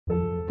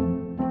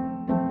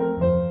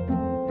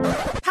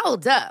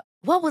Hold up.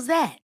 What was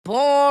that?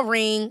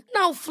 Boring.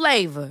 No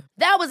flavor.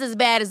 That was as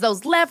bad as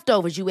those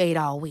leftovers you ate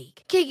all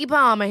week. Keke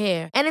Palmer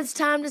here. And it's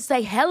time to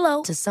say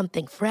hello to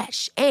something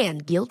fresh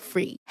and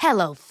guilt-free.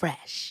 Hello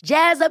Fresh.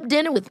 Jazz up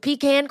dinner with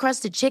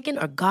pecan-crusted chicken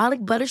or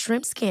garlic butter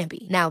shrimp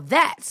scampi. Now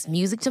that's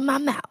music to my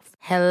mouth.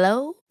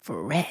 Hello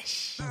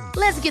Fresh.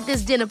 Let's get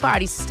this dinner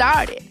party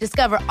started.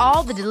 Discover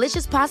all the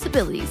delicious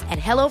possibilities at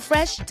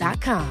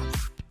hellofresh.com.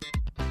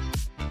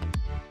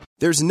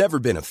 There's never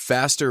been a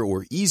faster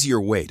or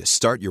easier way to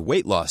start your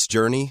weight loss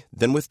journey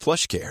than with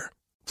PlushCare.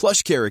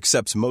 PlushCare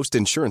accepts most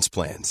insurance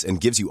plans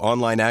and gives you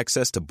online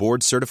access to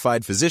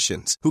board-certified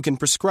physicians who can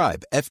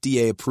prescribe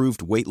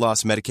FDA-approved weight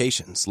loss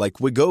medications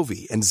like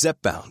Wegovy and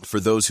Zepbound for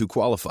those who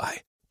qualify.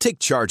 Take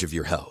charge of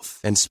your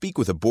health and speak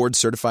with a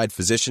board-certified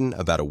physician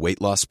about a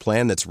weight loss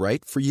plan that's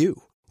right for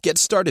you. Get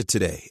started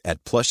today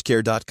at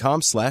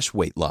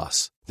plushcare.com/weight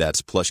loss.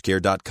 That's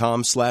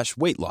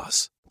plushcare.com/weight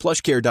loss.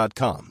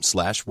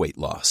 plushcare.com/weight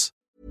loss.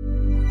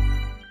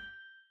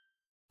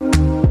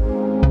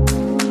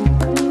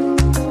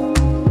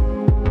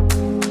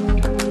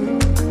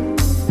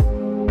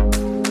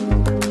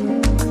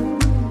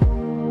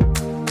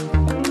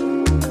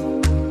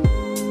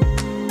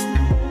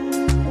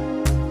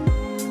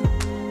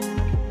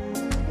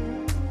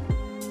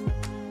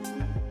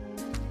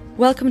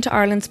 Welcome to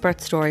Ireland's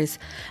Birth Stories,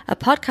 a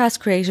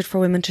podcast created for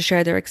women to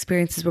share their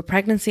experiences with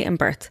pregnancy and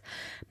birth.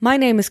 My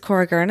name is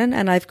Cora Gernan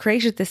and I've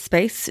created this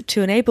space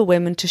to enable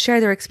women to share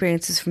their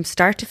experiences from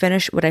start to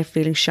finish without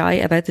feeling shy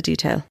about the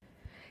detail.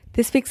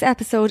 This week's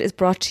episode is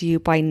brought to you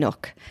by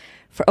Nook.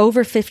 For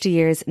over 50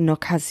 years,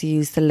 Nook has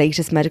used the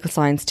latest medical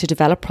science to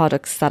develop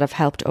products that have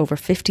helped over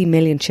 50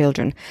 million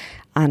children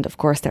and, of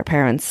course, their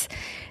parents.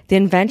 The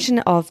invention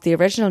of the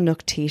original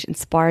Nook teat,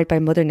 inspired by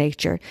Mother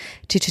Nature,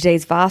 to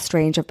today's vast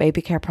range of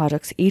baby care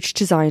products, each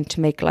designed to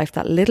make life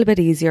that little bit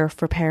easier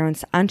for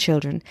parents and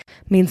children,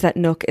 means that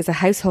Nook is a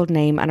household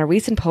name, and a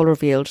recent poll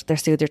revealed their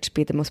soother to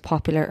be the most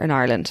popular in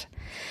Ireland.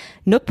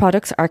 Nook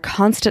products are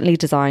constantly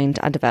designed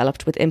and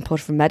developed with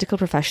input from medical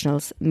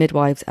professionals,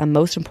 midwives, and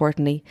most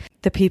importantly,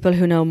 the people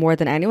who know more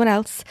than anyone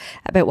else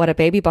about what a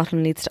baby bottle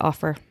needs to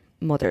offer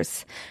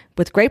mothers.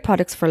 With great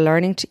products for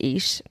learning to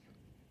eat,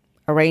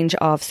 a range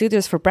of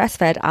soothers for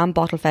breastfed and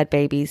bottle-fed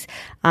babies,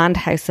 and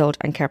household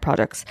and care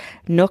products,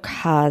 Nook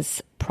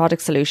has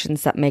product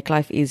solutions that make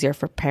life easier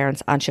for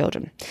parents and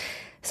children.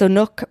 So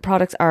Nook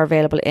products are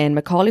available in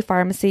Macaulay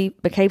Pharmacy,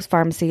 McCabe's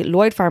Pharmacy,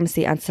 Lloyd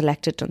Pharmacy and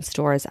selected Dunnes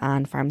stores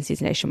and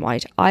pharmacies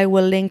nationwide. I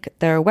will link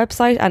their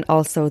website and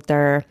also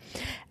their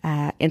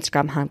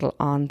Instagram handle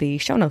on the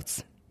show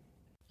notes.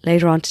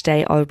 Later on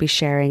today, I will be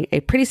sharing a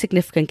pretty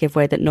significant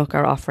giveaway that Nook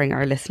are offering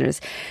our listeners.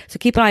 So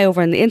keep an eye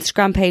over on the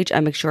Instagram page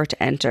and make sure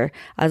to enter.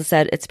 As I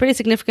said, it's pretty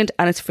significant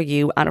and it's for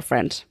you and a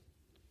friend.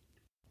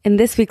 In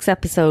this week's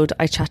episode,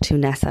 I chat to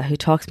Nessa, who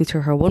talks me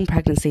through her one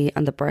pregnancy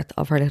and the birth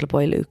of her little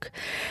boy, Luke.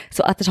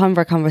 So at the time of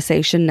our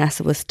conversation,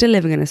 Nessa was still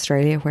living in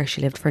Australia, where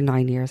she lived for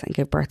 9 years and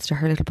gave birth to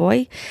her little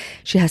boy.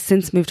 She has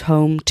since moved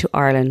home to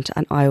Ireland,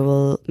 and I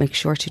will make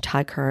sure to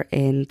tag her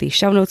in the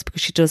show notes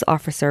because she does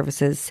offer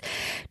services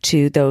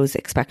to those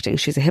expecting.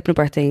 She's a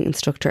hypnobirthing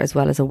instructor as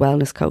well as a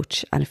wellness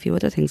coach and a few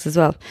other things as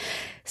well.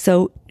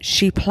 So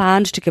she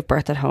planned to give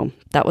birth at home.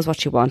 That was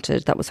what she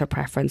wanted. That was her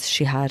preference.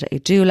 She had a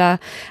doula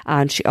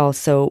and she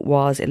also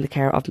was in the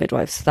care of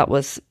midwives. So that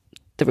was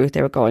the route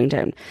they were going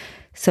down.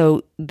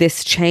 So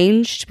this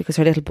changed because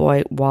her little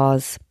boy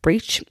was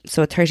breech.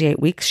 So at 38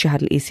 weeks, she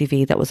had an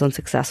ECV that was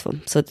unsuccessful.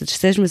 So the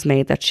decision was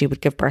made that she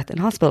would give birth in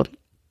hospital.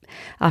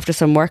 After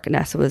some work,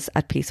 Nessa was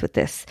at peace with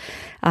this.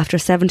 After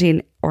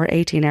 17 or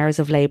 18 hours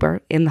of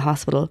labour in the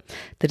hospital,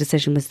 the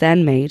decision was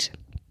then made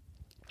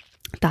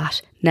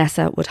that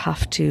Nessa would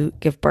have to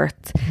give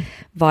birth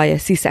via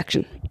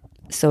C-section.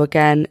 So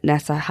again,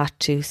 Nessa had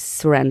to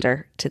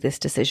surrender to this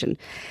decision.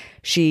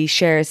 She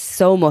shares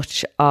so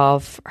much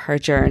of her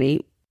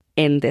journey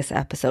in this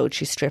episode.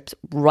 She strips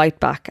right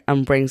back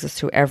and brings us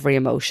through every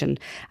emotion.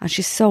 And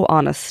she's so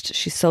honest.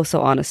 She's so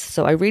honest.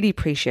 So I really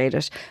appreciate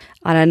it.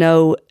 And I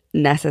know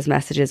Nessa's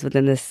messages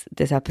within this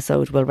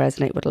episode will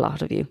resonate with a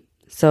lot of you.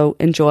 So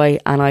enjoy,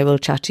 and I will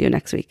chat to you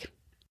next week.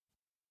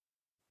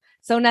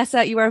 So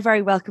Nessa, you are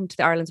very welcome to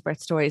the Ireland's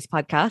Birth Stories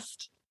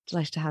podcast.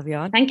 Delighted to have you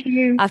on. Thank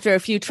you. After a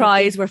few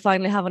tries, we're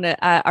finally having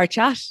our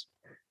chat.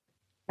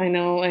 I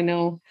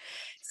know.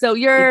 So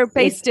you're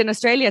based in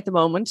Australia at the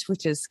moment,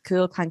 which is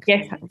cool.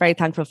 Yes. Very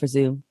thankful for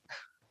Zoom.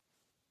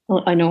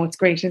 Well, I know, it's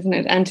great, isn't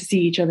it? And to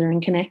see each other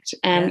and connect.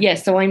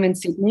 So I'm in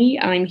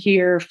Sydney. I'm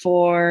here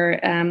for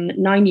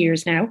 9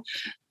 years now.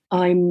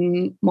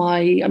 I'm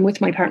with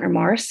my partner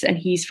Morris, and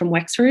he's from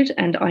Wexford,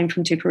 and I'm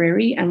from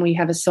Tipperary, and we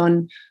have a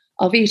son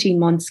of 18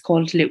 months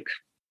called Luke.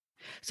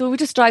 So we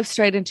just dive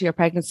straight into your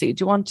pregnancy.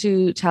 Do you want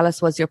to tell us,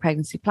 was your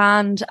pregnancy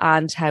planned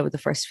and how were the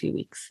first few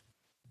weeks?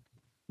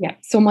 Yeah,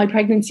 so my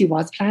pregnancy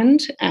was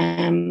planned.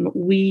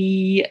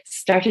 We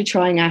started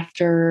trying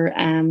after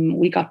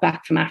we got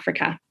back from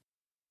Africa.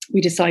 We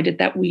decided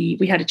that we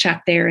had a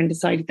chat there and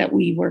decided that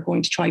we were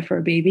going to try for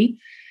a baby.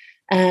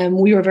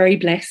 We were very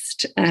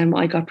blessed.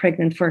 I got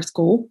pregnant first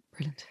go.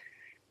 Brilliant.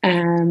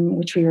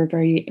 which we were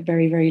very,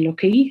 very, very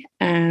lucky.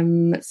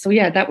 So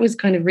yeah, that was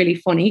kind of really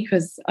funny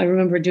because I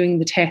remember doing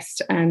the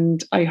test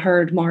and I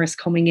heard Morris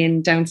coming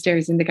in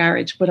downstairs in the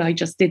garage, but I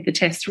just did the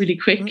test really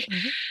quick.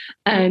 Mm-hmm.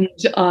 And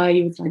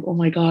I was like, oh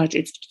my God,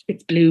 it's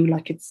blue,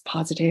 like it's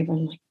positive.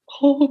 I'm like,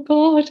 oh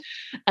God.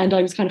 And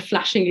I was kind of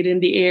flashing it in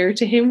the air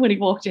to him when he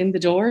walked in the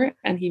door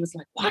and he was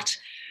like, what?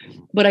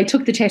 But I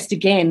took the test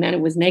again and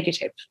it was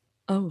negative.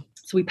 Oh.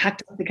 So we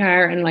packed up the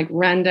car and like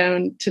ran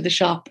down to the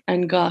shop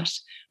and got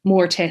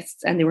more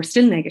tests and they were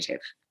still negative.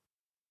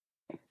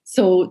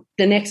 So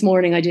the next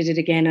morning I did it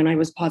again and I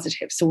was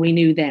positive. So we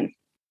knew then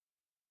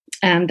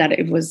that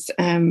it was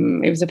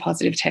a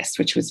positive test,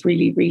 which was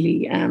really,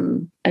 really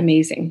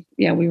amazing.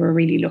 Yeah, we were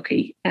really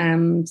lucky.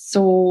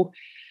 So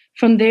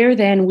from there,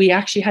 then we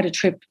actually had a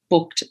trip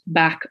booked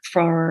back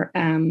for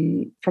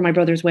my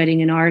brother's wedding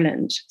in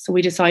Ireland. So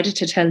we decided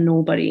to tell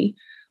nobody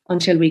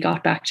until we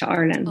got back to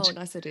Ireland. Oh,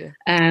 nice idea.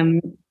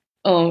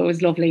 Oh, it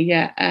was lovely.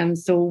 Yeah.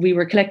 So we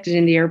were collected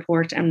in the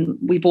airport and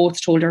we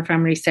both told our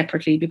families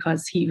separately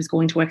because he was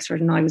going to Wexford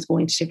and I was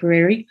going to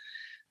Tipperary.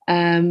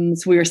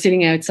 So we were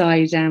sitting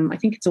outside, I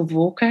think it's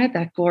Ovoca,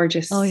 that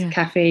gorgeous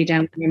cafe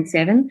down in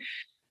M7,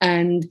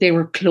 and they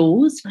were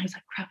closed. And I was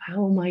like, crap,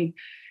 how am I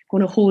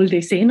going to hold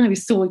this in? I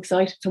was so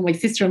excited. So my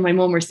sister and my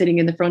mum were sitting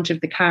in the front of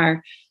the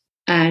car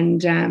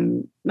and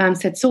Mum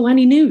said, so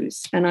any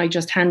news? And I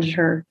just handed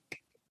her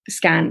the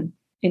scan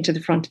into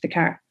the front of the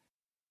car.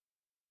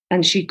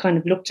 And she kind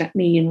of looked at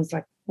me and was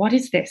like, what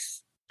is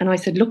this? And I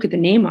said, look at the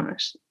name on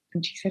it.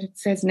 And she said, it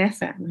says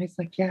Nessa. And I was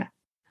like, yeah.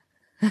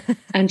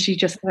 And she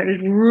just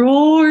started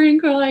roaring,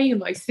 crying. And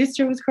my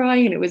sister was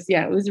crying. And it was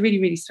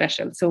really, really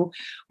special. So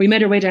we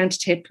made our way down to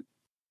Tip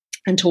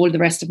and told the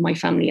rest of my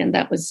family. And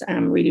that was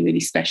really, really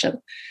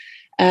special.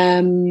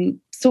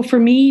 So for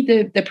me,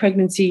 the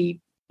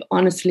pregnancy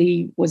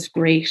honestly was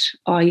great.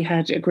 I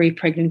had a great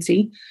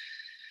pregnancy.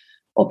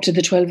 Up to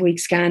the 12-week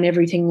scan,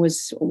 everything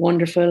was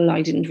wonderful.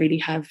 I didn't really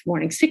have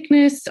morning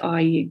sickness.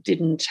 I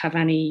didn't have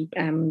any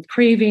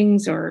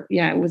cravings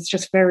it was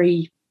just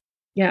it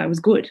was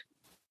good.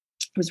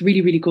 It was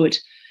really, really good.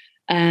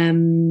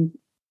 And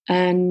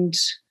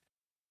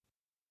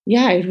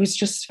it was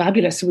just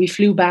fabulous. So we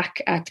flew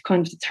back at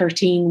kind of the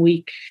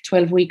 13-week,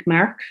 12-week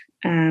mark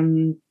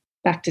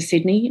back to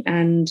Sydney.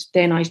 And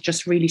then I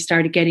just really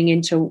started getting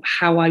into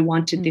how I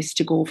wanted this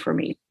to go for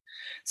me.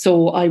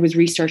 So I was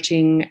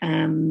researching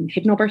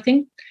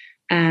hypnobirthing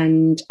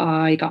and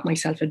I got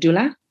myself a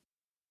doula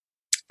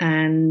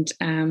and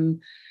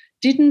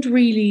didn't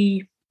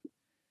really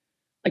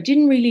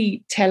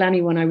tell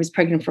anyone I was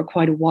pregnant for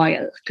quite a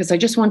while because I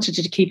just wanted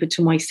to keep it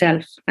to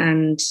myself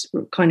and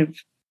kind of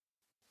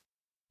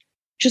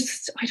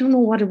just, I don't know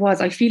what it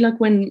was. I feel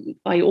like when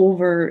I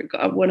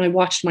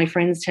watched my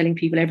friends telling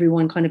people,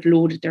 everyone kind of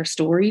loaded their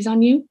stories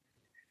on you.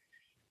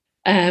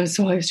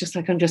 So I was just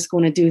like, I'm just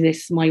going to do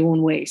this my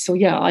own way. So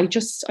yeah, I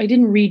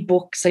didn't read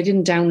books. I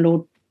didn't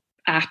download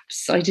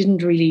apps. I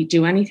didn't really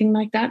do anything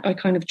like that. I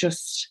kind of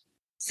just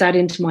sat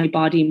into my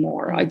body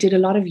more. I did a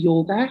lot of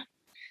yoga.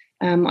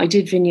 I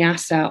did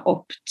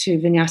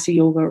vinyasa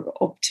yoga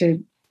up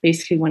to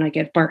basically when I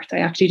get birth. I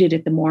actually did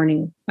it the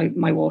morning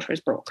my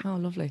waters broke. Oh,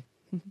 lovely.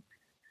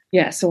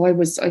 Yeah. So I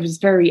was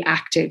very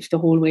active the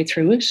whole way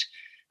through it.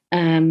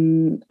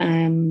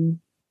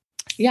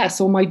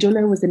 So my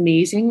doula was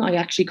amazing. I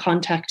actually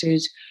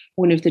contacted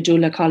one of the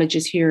doula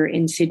colleges here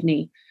in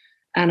Sydney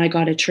and I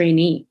got a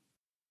trainee.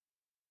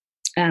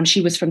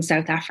 She was from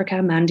South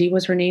Africa. Mandy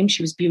was her name.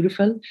 She was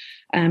beautiful.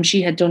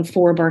 She had done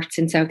 4 births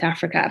in South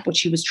Africa, but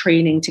she was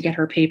training to get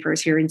her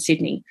papers here in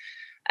Sydney.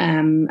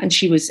 And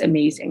she was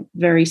amazing,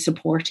 very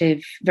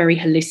supportive, very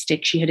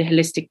holistic. She had a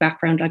holistic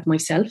background like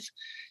myself.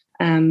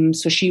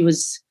 So she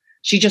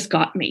just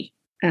got me.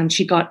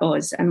 She got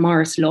us and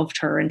Morris loved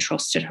her and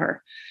trusted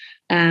her.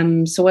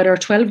 So at our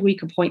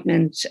 12-week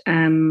appointment,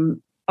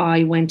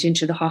 I went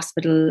into the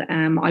hospital.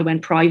 I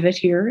went private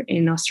here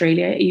in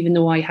Australia, even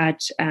though I had,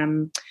 I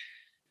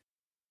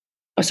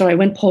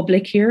went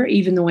public here,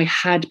 even though I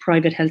had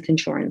private health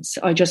insurance.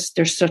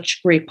 There's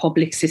such great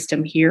public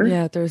system here.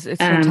 Yeah, it's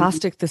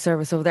fantastic, the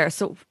service over there.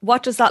 So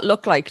what does that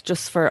look like?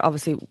 Just for,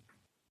 obviously,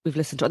 we've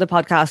listened to other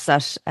podcasts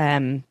that,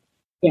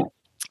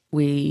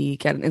 we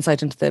get an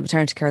insight into the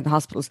maternity care in the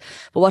hospitals.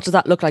 But what does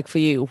that look like for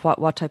you?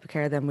 What type of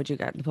care then would you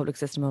get in the public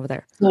system over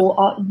there? So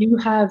you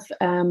have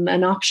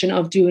an option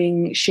of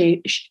doing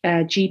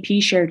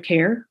GP shared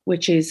care,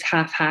 which is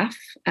half-half.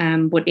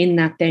 But in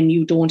that, then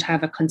you don't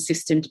have a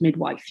consistent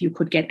midwife. You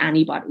could get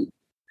anybody.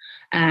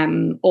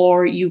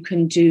 Or you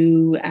can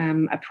do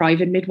a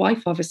private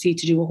midwife, obviously,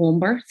 to do a home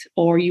birth.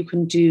 Or you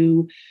can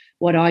do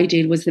what I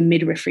did was the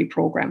midwifery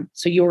program.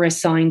 So you're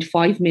assigned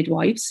 5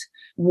 midwives.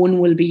 One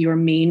will be your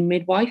main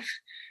midwife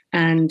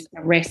and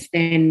the rest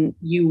then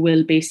you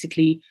will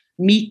basically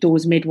meet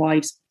those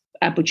midwives,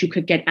 but you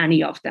could get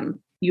any of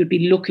them. You'd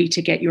be lucky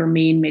to get your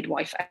main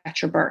midwife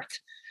at your birth.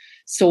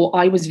 So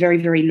I was very,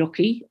 very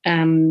lucky.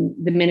 The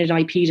minute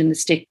I peed in the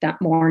stick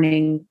that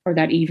morning or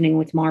that evening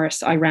with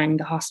Morris, I rang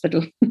the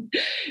hospital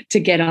to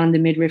get on the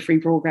midwifery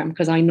program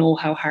because I know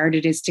how hard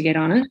it is to get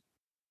on it.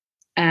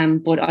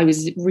 But I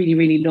was really,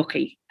 really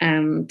lucky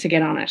to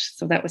get on it.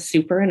 So that was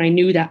super. And I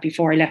knew that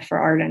before I left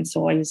for Ireland.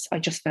 So I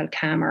just felt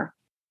calmer.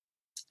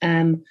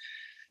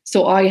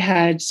 So I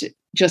had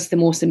just the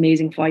most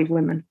amazing 5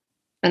 women.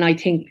 And I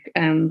think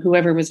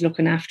whoever was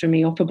looking after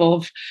me up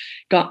above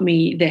got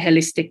me the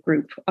holistic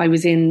group. I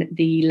was in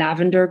the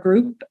lavender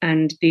group,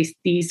 and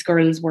these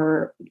girls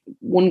were,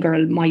 one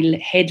girl, my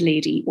head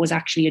lady, was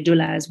actually a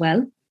doula as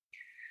well.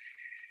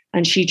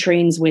 And she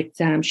trains with,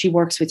 she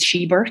works with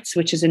She Births,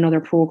 which is another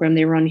program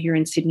they run here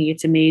in Sydney.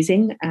 It's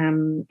amazing.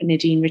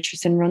 Nadine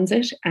Richardson runs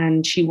it,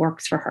 and she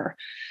works for her.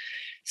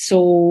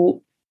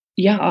 So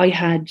yeah, I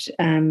had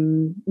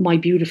my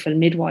beautiful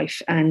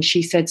midwife, and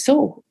she said,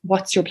 "So,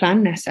 what's your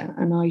plan, Nessa?"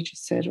 And I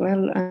just said,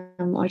 "Well,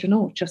 I don't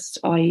know. Just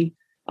I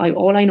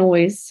all I know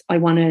is I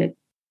want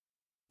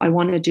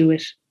to do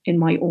it in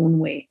my own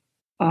way.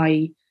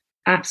 I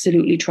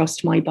absolutely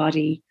trust my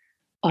body.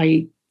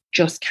 I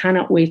just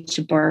cannot wait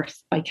to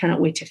birth. I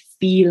cannot wait to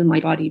feel my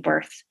body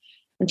birth."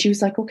 And she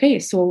was like, "Okay,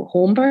 so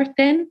home birth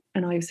then?"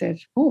 And I said,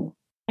 "Oh,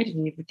 I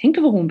didn't even think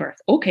of a home birth.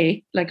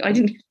 Okay, like I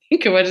didn't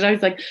think about it." I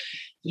was like,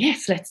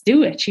 "Yes, let's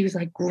do it." She was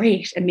like,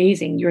 "Great,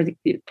 amazing. You're the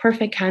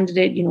perfect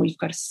candidate. You know, you've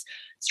got a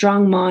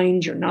strong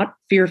mind. You're not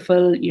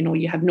fearful. You know,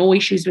 you have no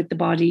issues with the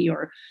body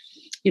or,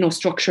 you know,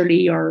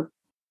 structurally or,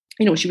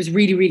 you know," she was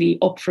really, really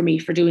up for me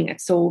for doing it.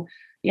 So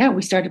yeah,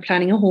 we started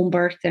planning a home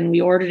birth, and we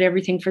ordered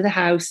everything for the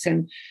house.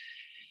 And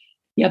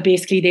yeah,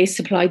 basically they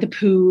supply the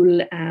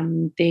pool.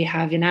 They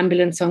have an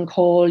ambulance on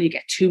call. You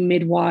get 2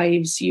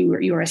 midwives.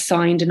 You're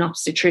assigned an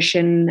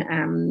obstetrician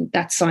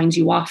that signs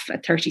you off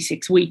at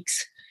 36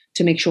 weeks.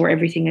 To make sure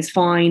everything is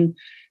fine.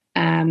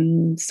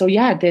 So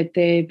yeah,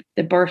 the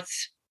birth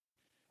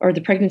or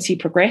the pregnancy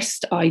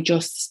progressed. I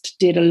just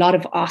did a lot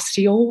of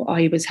osteo.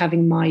 I was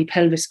having my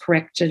pelvis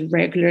corrected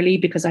regularly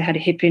because I had a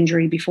hip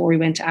injury before we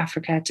went to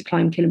Africa to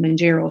climb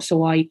Kilimanjaro.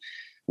 So I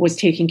was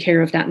taking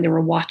care of that, and they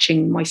were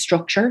watching my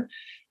structure.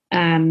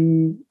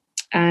 And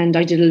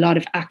I did a lot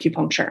of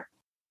acupuncture.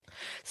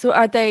 So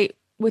are they,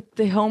 with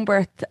the home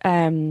birth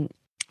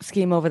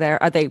scheme over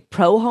there, are they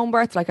pro home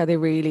birth? Like, are they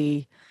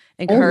really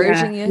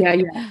encouraging you?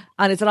 Yeah.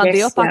 And is it on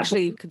the up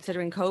actually,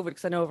 considering COVID?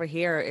 Because I know over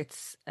here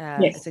it's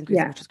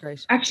increasing, which is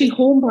great. Actually,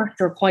 home births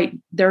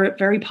they're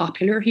very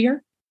popular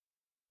here.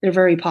 They're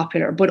very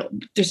popular, but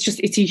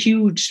it's a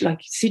huge,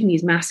 like, Sydney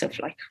is massive,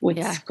 like, with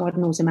God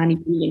knows how many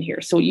million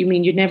here. So you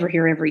mean you'd never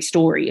hear every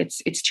story.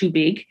 It's too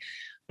big.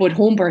 But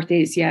home birth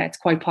is, it's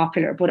quite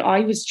popular. But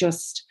I was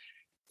just,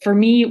 for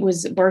me, it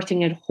was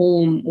birthing at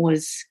home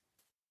was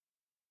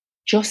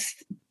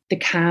just the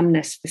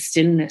calmness, the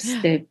stillness,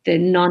 the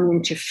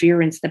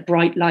non-interference, the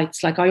bright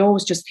lights. Like, I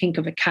always just think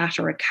of a cat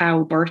or a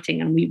cow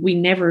birthing, and we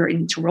never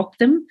interrupt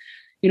them.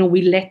 You know,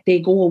 they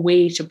go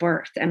away to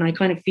birth. And I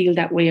kind of feel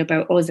that way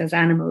about us as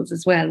animals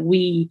as well.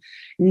 We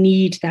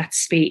need that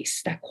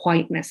space, that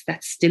quietness,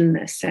 that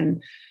stillness.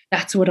 And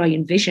that's what I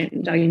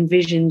envisioned. I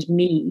envisioned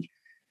me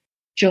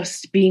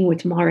just being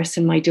with Morris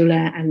and my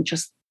doula, and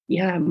just,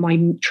 my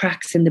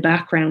tracks in the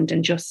background,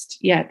 and just,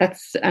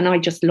 and I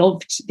just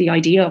loved the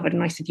idea of it.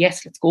 And I said,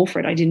 yes, let's go for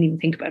it. I didn't even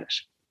think about it.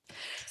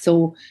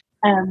 So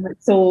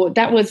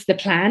that was the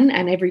plan,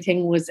 and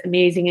everything was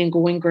amazing and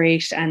going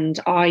great.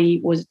 And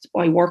I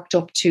worked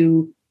up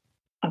to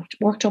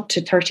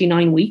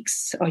 39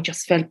 weeks. I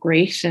just felt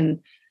great,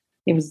 and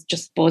it was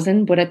just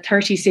buzzing. But at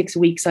 36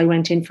 weeks, I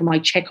went in for my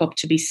checkup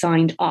to be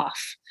signed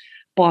off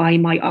by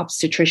my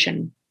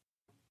obstetrician.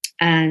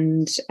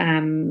 And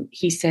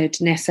he said,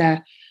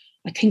 "Nessa,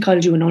 I think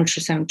I'll do an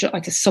ultrasound.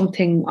 It's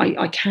something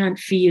I can't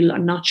feel.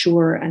 I'm not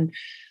sure." And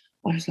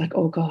I was like,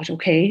 "Oh God,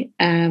 okay."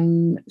 I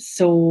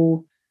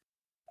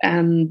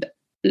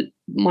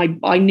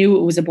knew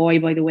it was a boy,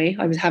 by the way.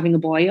 I was having a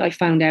boy. I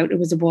found out it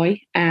was a boy.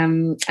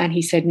 And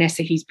he said,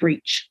 "Nessa, he's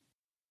breech."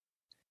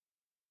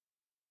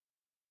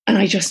 And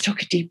I just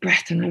took a deep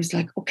breath, and I was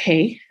like,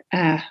 okay,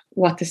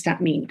 what does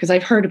that mean? Because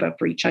I've heard about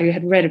breech. I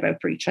had read about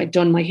breech. I'd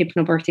done my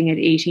hypnobirthing at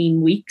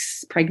 18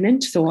 weeks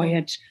pregnant. So I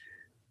had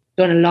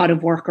done a lot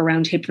of work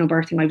around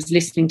hypnobirthing. I was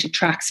listening to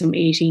tracks from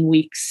 18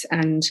 weeks,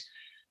 and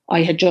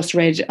I had just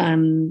read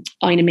Ina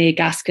May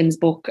Gaskin's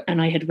book,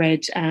 and I had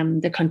read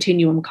The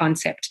Continuum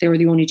Concept. They were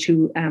the only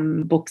 2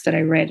 books that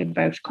I read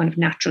about kind of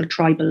natural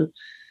tribal,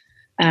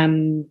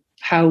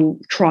 how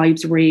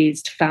tribes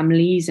raised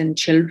families and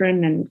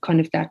children, and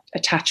kind of that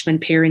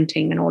attachment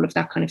parenting and all of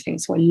that kind of thing.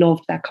 So I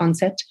loved that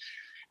concept.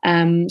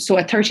 So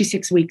at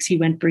 36 weeks, he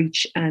went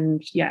breech,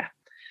 and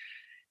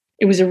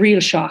it was a real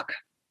shock.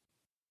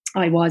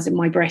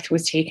 My breath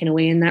was taken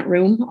away in that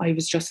room. I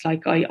was just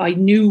like, I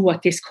knew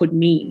what this could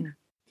mean,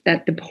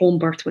 that the home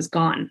birth was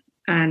gone.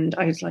 And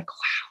I was like,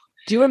 wow.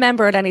 Do you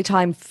remember at any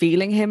time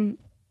feeling him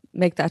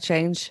make that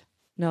change?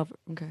 No,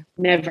 okay.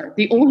 Never.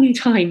 The only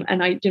time,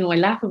 and I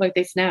laugh about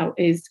this now,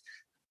 is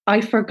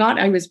I forgot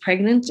I was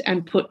pregnant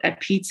and put a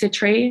pizza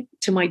tray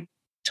to my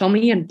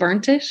tummy and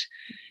burnt it.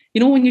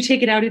 You know, when you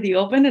take it out of the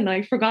oven, and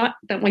I forgot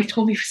that my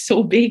tummy was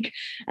so big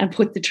and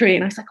put the tray.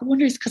 And I was like, I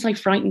wonder it's because I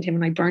frightened him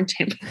and I burnt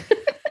him.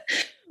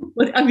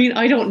 But I mean,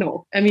 I don't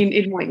know. I mean,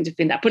 it mightn't have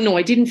been that. But no,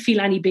 I didn't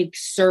feel any big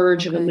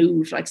surge of a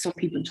move like some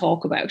people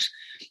talk about.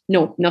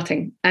 No,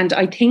 nothing. And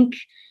I think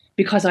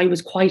because I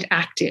was quite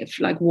active,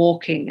 like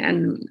walking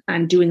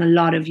and doing a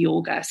lot of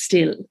yoga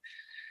still,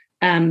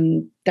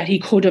 that he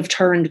could have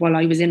turned while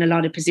I was in a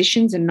lot of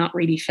positions and not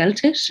really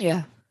felt it.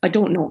 Yeah. I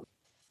don't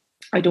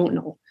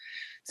know.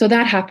 So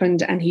that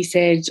happened, and he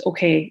said,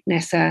 okay,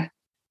 Nessa,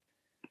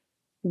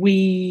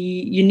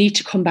 you need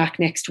to come back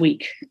next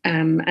week,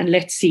 and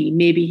let's see,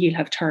 maybe he'll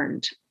have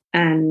turned.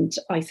 And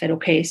I said,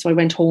 okay. So I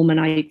went home and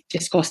I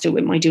discussed it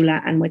with my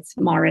doula and with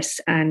Morris,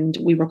 and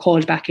we were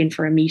called back in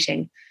for a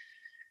meeting.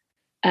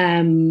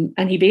 And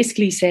he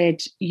basically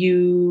said,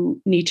 you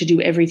need to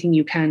do everything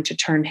you can to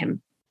turn him.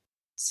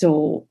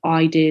 So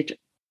I did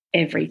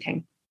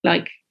everything,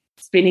 like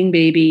spinning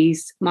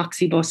babies,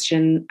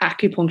 moxibustion,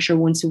 acupuncture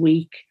once a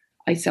week.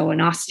 I saw an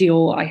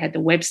osteo. I had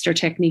the Webster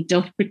technique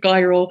done with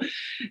gyro,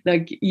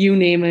 like you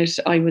name it.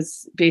 I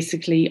was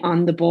basically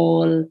on the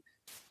ball,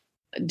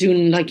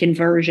 doing like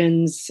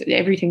inversions,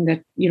 everything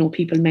that,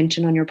 people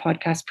mentioned on your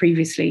podcast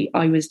previously.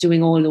 I was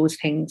doing all those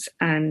things,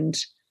 and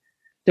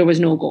there was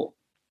no go.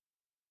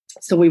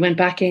 So we went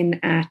back in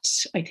at,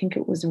 I think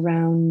it was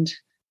around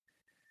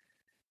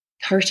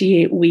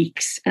 38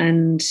 weeks,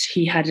 and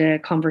he had a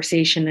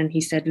conversation, and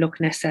he said, look,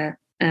 Nessa,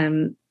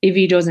 if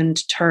he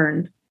doesn't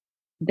turn,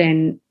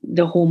 then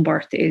the home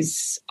birth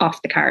is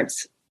off the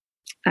cards.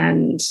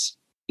 And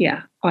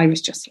yeah, I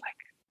was just like,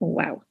 oh,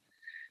 wow.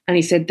 And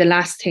he said, the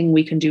last thing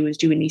we can do is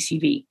do an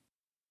ECV.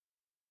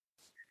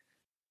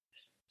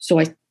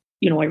 So I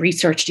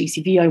researched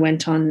ECV. I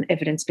went on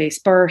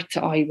evidence-based birth.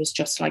 I was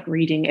just like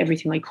reading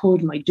everything I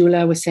could. My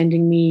doula was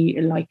sending me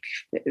like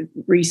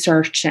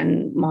research,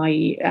 and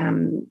my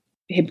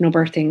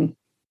hypnobirthing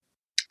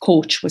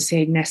coach was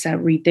saying, Nessa,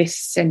 read this,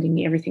 sending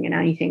me everything and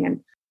anything.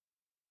 And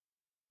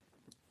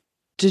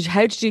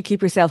how did you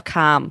keep yourself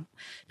calm?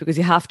 Because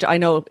you have to, I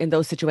know in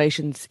those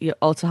situations, you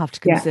also have to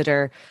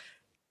consider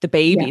the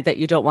baby that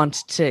you don't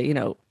want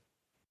to,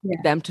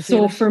 them to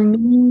feel. So for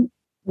me,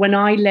 when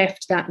I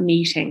left that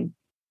meeting,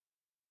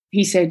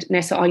 he said,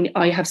 Nessa,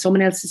 I have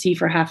someone else to see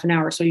for half an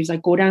hour. So he was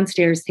like, go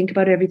downstairs, think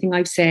about everything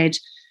I've said,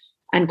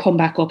 and come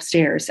back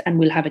upstairs and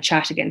we'll have a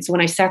chat again. So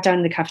when I sat down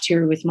in the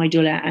cafeteria with my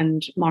doula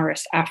and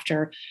Morris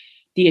after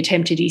the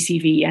attempted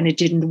ECV and it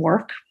didn't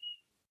work,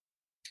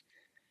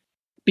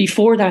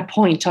 before that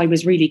point, I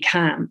was really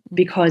calm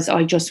because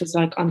I just was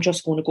like, I'm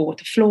just going to go with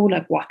the flow.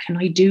 Like, what can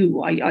I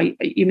do? I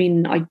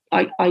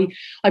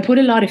put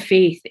a lot of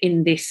faith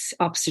in this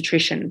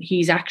obstetrician.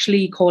 He's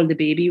actually called the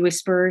Baby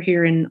Whisperer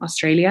here in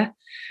Australia.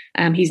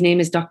 His name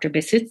is Dr.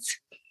 Bissett,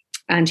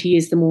 and he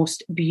is the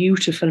most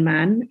beautiful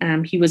man.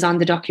 He was on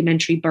the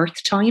documentary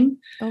Birth Time.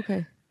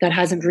 Okay. That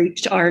hasn't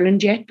reached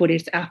Ireland yet, but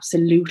it's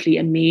absolutely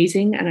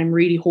amazing. And I'm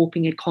really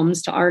hoping it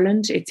comes to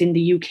Ireland. It's in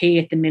the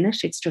UK at the minute.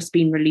 It's just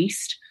been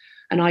released.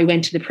 And I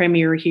went to the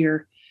premiere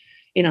here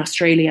in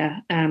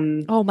Australia.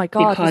 Oh my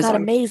God, was that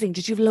amazing?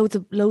 Did you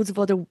have loads of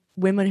other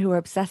women who were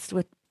obsessed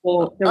with?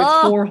 Oh, there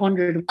was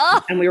 400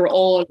 and we were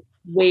all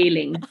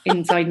wailing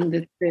inside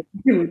in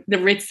the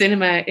Ritz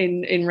Cinema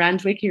in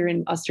Randwick here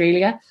in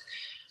Australia.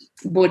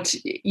 But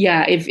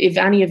yeah, if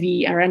any of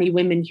you or any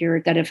women here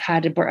that have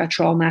had a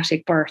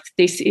traumatic birth,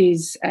 this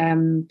is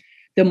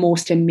the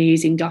most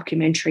amazing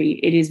documentary.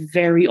 It is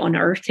very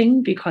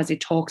unearthing because it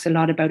talks a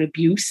lot about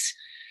abuse,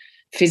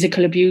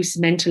 physical abuse,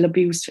 mental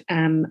abuse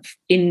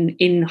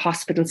in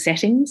hospital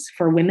settings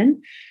for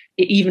women,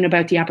 even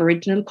about the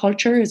Aboriginal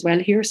culture as well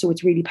here. So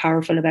it's really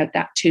powerful about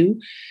that too.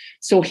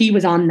 So he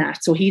was on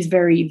that. So he's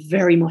very,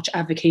 very much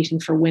advocating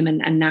for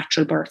women and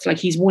natural birth. Like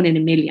he's one in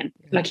a million.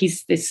 Like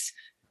he's this,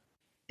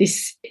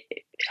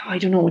 I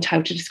don't know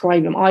how to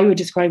describe him. I would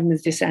describe him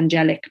as this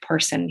angelic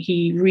person.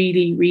 He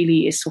really,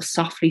 really is so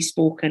softly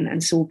spoken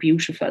and so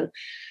beautiful.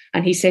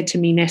 And he said to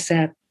me,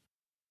 Nessa,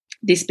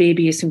 this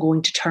baby isn't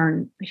going to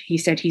turn. He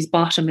said his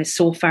bottom is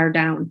so far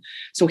down.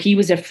 So he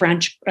was a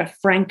frank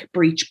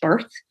breech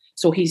birth.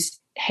 So his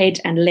head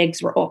and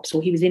legs were up. So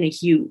he was in a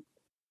hue.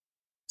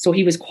 So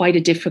he was quite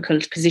a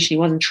difficult position. He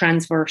wasn't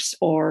transverse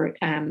or,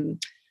 he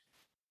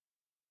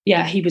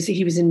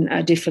was in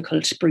a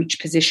difficult breech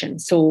position.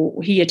 So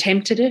he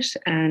attempted it.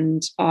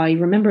 And I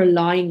remember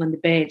lying on the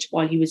bed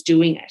while he was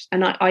doing it.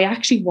 And I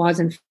actually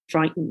wasn't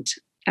frightened.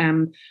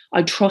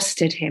 I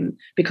trusted him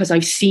because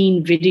I've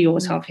seen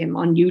videos of him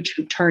on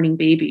YouTube turning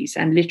babies,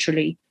 and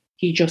literally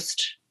he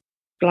just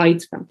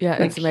glides them. Yeah,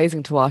 like, it's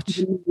amazing to watch.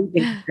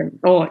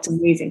 Oh, it's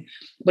amazing.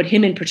 But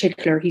him in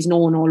particular, he's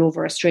known all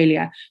over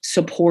Australia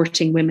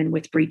supporting women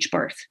with breech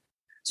birth.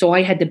 So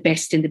I had the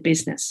best in the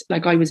business.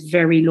 Like I was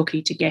very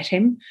lucky to get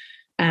him.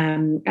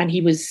 And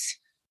he was,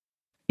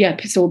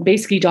 so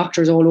basically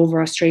doctors all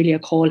over Australia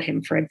call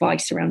him for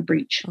advice around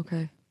breech.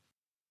 Okay.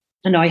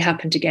 And I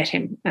happened to get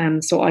him.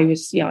 So I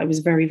was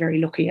very, very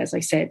lucky, as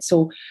I said.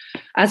 So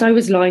as I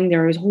was lying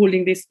there, I was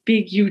holding this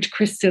big, huge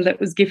crystal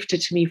that was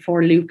gifted to me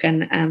for Luke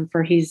and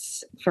for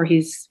his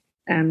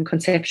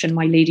conception.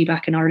 My lady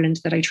back in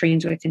Ireland that I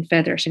trained with in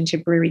Feathers in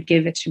Tipperary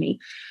gave it to me.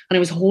 And I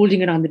was holding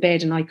it on the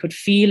bed and I could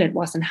feel it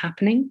wasn't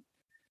happening.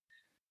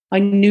 I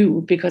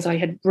knew because I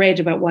had read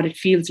about what it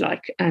feels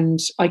like, and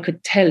I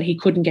could tell he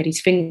couldn't get his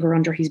finger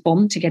under his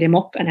bum to get him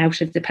up and out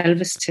of the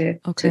pelvis to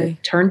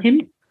turn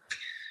him.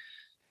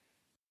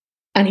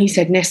 And he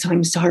said, Nessa,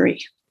 I'm sorry.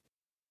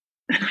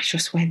 And I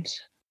just went,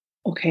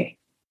 okay.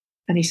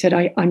 And he said,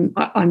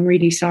 I'm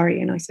really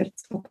sorry. And I said,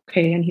 it's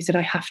okay. And he said,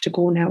 I have to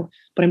go now,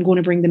 but I'm going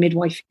to bring the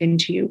midwife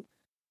into you.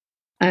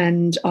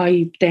 And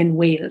I then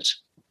wailed,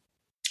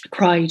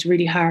 cried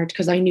really hard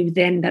because I knew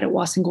then that it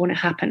wasn't going to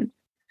happen.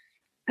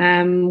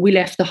 We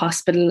left the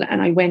hospital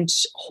and I went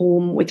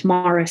home with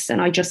Morris,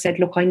 and I just said,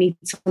 look, I need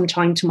some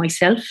time to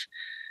myself.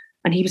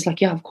 And he was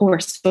like, yeah, of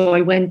course. So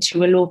I went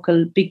to a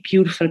local big,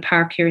 beautiful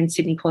park here in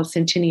Sydney called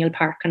Centennial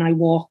Park, and I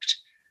walked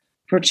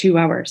for 2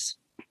 hours,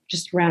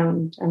 just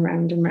round and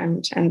round and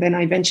round. And then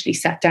I eventually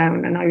sat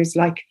down, and I was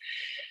like,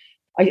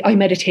 I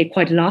meditate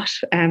quite a lot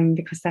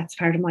because that's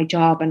part of my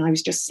job. And I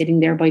was just sitting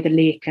there by the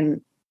lake,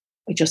 and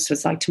I just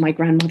was like to my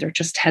grandmother,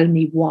 just tell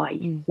me why.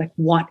 Like,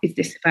 what is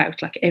this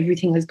about? Like,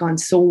 everything has gone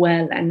so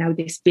well, and now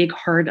this big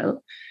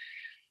hurdle.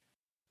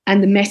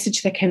 And the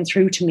message that came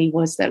through to me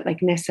was that,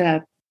 like,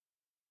 Nessa,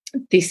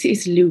 this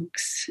is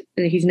Luke's,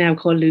 he's now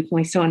called Luke,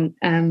 my son,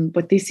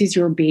 but this is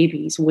your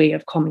baby's way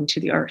of coming to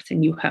the earth,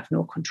 and you have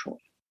no control.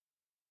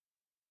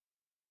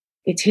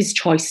 It's his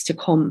choice to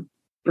come,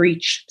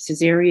 breech,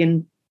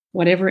 cesarean,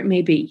 whatever it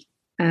may be,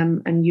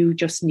 and you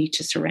just need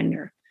to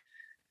surrender.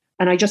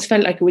 And I just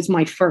felt like it was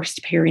my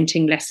first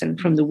parenting lesson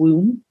from the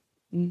womb.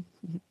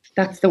 Mm-hmm.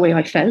 That's the way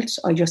I felt.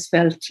 I just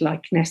felt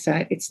like,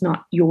 Nessa, it's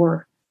not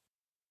your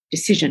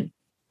decision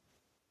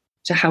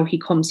to how he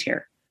comes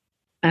here.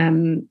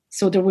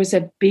 So there was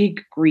a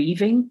big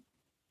grieving.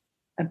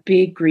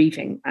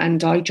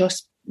 And I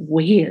just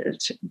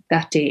wailed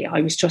that day.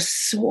 I was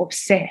just so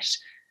upset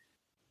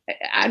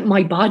at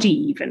my body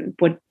even,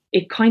 but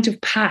it kind of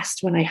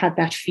passed when I had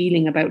that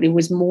feeling about it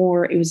was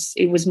more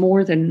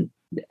than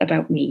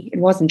about me. It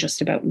wasn't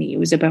just about me. It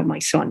was about my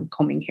son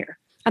coming here.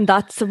 And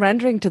that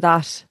surrendering to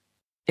that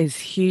is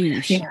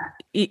huge. Yeah.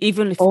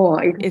 Even if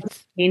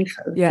it's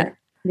painful. Yeah.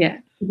 Yeah.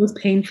 It was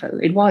painful.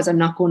 It was, I'm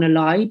not going to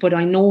lie, but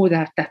I know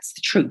that that's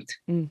the truth.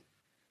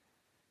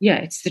 Yeah,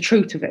 it's the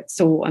truth of it.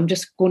 So I'm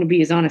just going to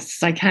be as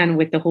honest as I can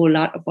with the whole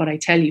lot of what I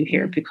tell you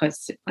here,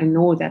 because I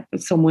know that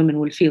some women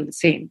will feel the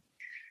same.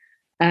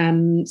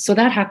 So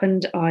that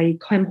happened. I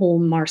came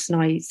home, Morris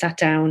and I sat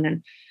down,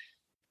 and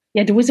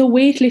yeah, there was a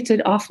weight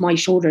lifted off my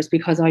shoulders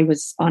because I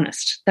was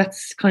honest.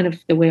 That's kind of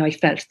the way I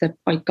felt, that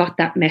I got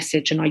that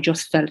message and I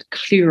just felt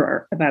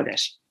clearer about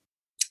it.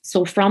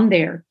 So from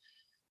there,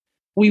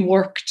 we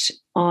worked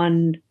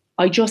on,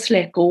 I just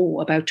let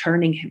go about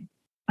turning him.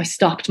 I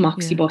stopped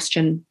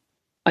moxibustion.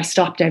 I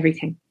stopped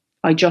everything.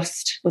 I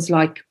just was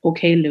like,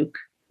 okay, Luke,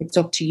 it's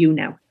up to you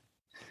now,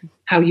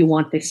 how you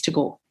want this to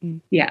go.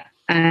 Yeah.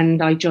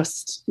 And I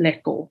just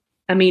let go.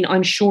 I mean,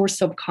 I'm sure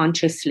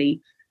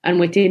subconsciously and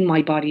within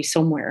my body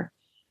somewhere,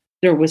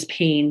 there was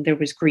pain, there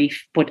was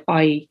grief, but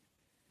I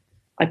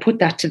put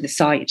that to the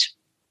side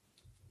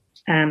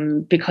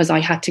because I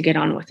had to get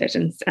on with it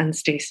and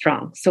stay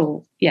strong.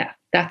 So yeah,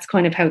 that's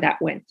kind of how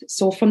that went.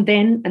 So from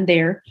then and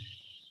there,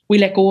 we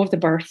let go of the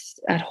birth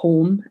at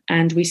home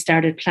and we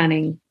started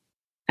planning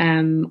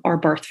our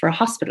birth for a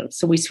hospital.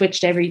 So we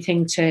switched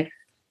everything to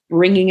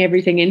bringing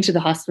everything into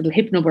the hospital,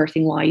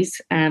 hypnobirthing wise.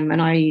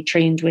 And I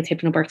trained with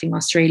Hypnobirthing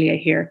Australia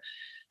here.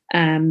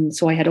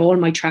 So I had all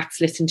my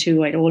tracks listened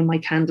to, I had all my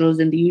candles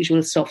and the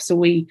usual stuff.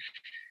 So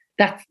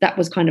that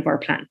was kind of our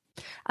plan.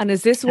 And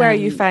is this where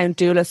you found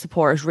doula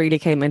support really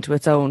came into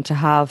its own, to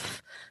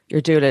have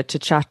your doula to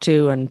chat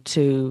to and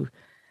to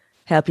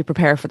help you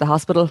prepare for the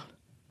hospital?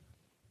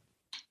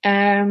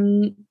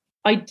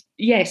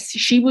 Yes,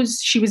 she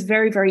was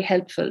very, very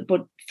helpful.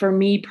 But for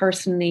me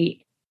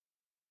personally,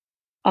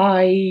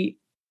 I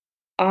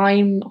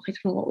don't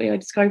know what way I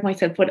describe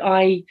myself, but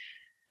I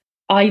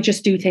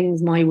just do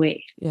things my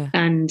way. Yeah.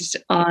 And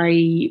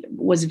I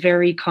was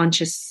very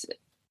conscious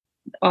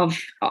of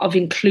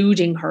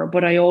including her,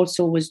 but I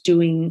also was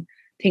doing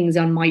things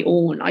on my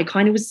own. I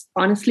kind of was,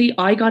 honestly,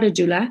 I got a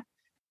doula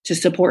to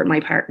support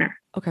my partner.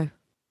 Okay.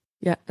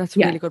 Yeah, that's a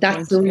really good point.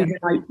 That's the reason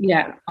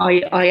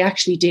I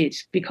actually did,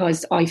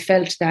 because I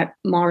felt that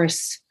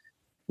Morris,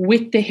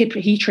 with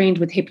he trained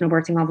with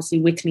hypnobirthing, obviously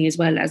with me as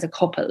well as a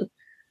couple.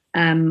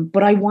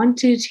 But I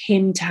wanted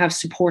him to have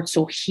support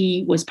so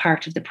he was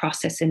part of the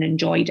process and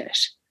enjoyed it.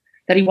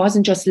 That he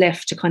wasn't just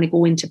left to kind of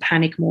go into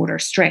panic mode or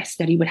stress,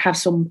 that he would have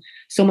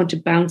someone to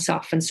bounce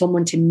off and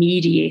someone to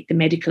mediate the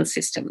medical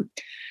system.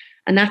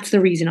 And that's the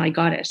reason I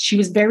got it. She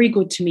was very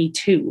good to me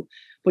too.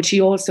 But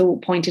she also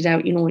pointed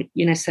out,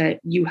 Nessa,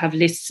 you have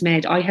lists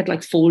made. I had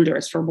like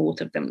folders for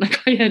both of them. Like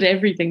I had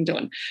everything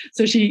done.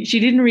 So she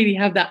didn't really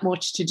have that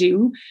much to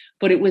do,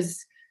 but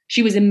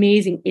she was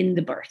amazing in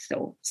the birth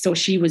though. So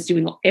she was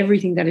doing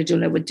everything that a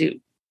doula would do,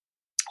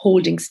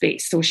 holding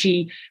space. So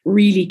she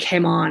really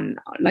came on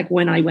like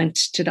when I went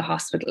to the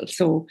hospital.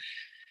 So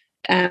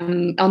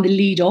on the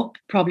lead up,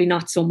 probably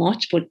not so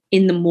much, but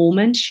in the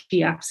moment,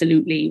 she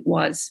absolutely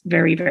was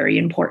very, very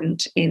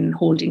important in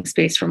holding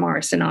space for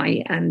Morris and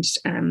I. And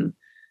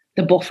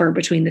the buffer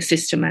between the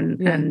system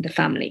and the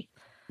family.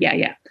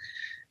 Yeah.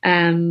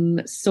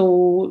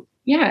 So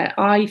yeah,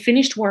 I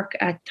finished work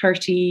at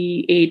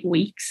 38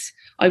 weeks.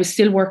 I was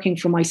still working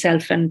for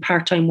myself and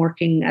part-time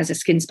working as a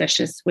skin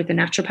specialist with a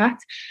naturopath.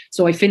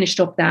 So I finished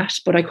up that,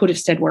 but I could have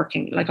stayed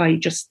working. Like, I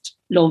just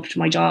loved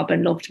my job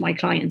and loved my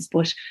clients.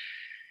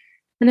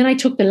 And then I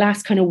took the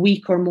last kind of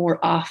week or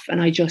more off, and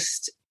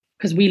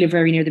because we live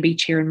very near the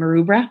beach here in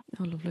Maroubra.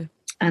 Oh, lovely.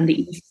 And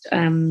the east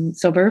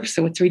suburbs.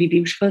 So it's really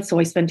beautiful. So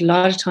I spent a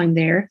lot of time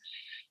there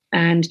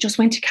and just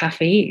went to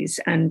cafes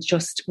and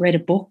just read a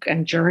book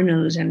and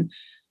journaled. And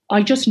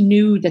I just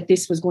knew that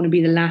this was going to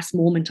be the last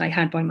moment I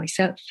had by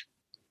myself.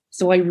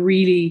 So I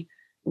really,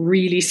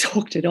 really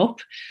soaked it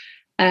up.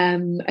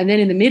 And then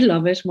in the middle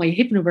of it, my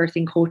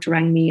hypnobirthing coach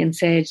rang me and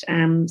said,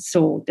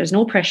 so there's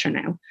no pressure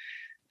now.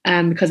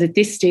 Because at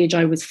this stage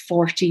I was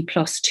 40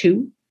 plus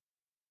 2.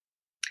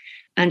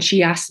 And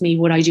she asked me,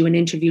 would I do an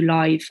interview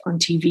live on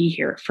TV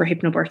here for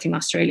Hypnobirthing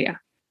Australia?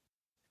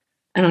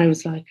 And I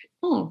was like,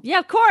 oh. Yeah,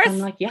 of course. I'm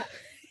like, yeah,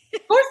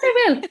 of course I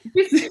will.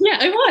 Yeah,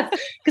 I was.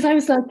 Because I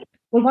was like,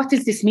 well, what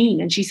does this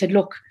mean? And she said,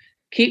 look,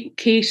 Kate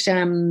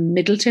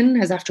Middleton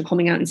has, after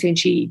coming out and saying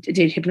she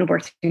did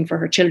hypnobirthing for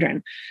her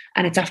children.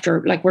 And it's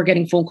after, like, we're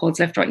getting phone calls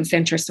left, right and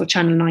centre. So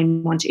Channel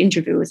 9 want to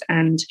interview us.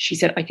 And she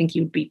said, I think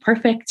you'd be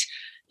perfect,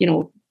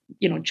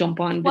 jump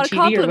on the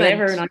TV or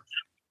whatever. And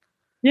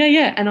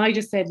Yeah. And I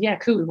just said, yeah,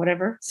 cool,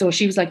 whatever. So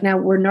she was like, now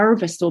we're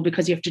nervous though,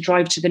 because you have to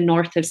drive to the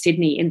north of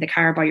Sydney in the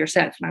car by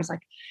yourself. And I was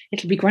like,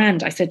 it'll be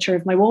grand. I said, sure,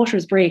 if my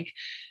waters break,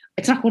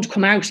 it's not going to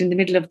come out in the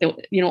middle of the,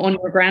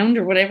 underground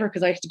or whatever,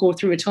 because I have to go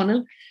through a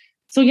tunnel.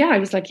 So yeah, I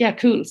was like, yeah,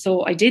 cool.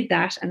 So I did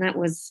that. And that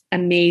was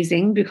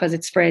amazing because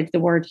it spread the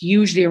word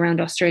hugely around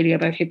Australia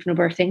about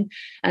hypnobirthing.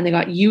 And they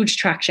got huge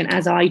traction,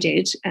 as I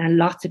did. And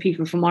lots of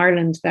people from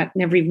Ireland that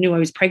never even knew I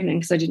was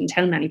pregnant, because I didn't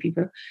tell many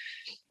people,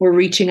 were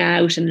reaching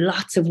out, and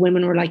lots of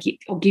women were like,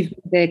 oh, give me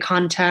the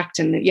contact.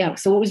 And yeah,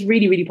 so it was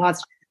really, really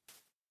positive.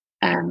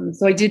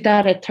 So I did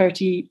that at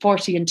 30,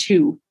 40 and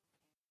 2.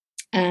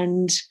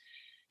 And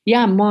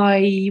yeah,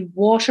 my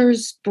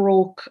waters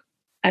broke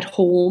at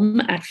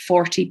home at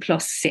 40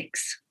 plus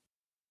 6.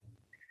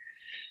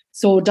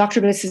 So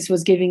Dr. Blisses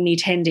was giving me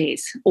 10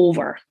 days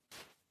over.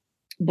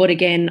 But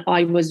again,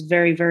 I was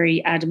very,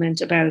 very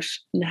adamant about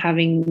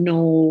having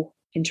no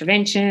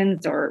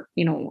interventions, or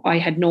I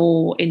had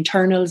no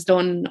internals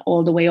done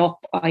all the way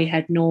up. I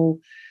had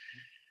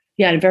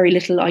very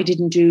little. I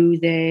didn't do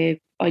the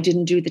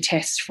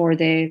test for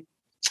the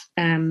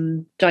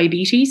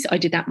diabetes. I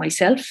did that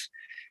myself,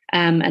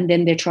 and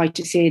then they tried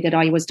to say that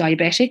I was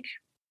diabetic,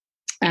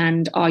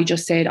 and I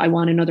just said I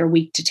want another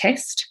week to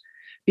test,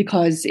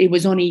 because it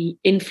was only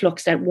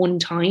influx at one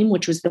time,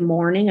 which was the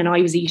morning, and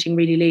I was eating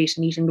really late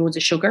and eating loads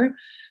of sugar.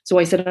 So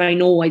I said, I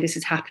know why this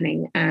is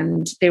happening.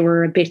 And they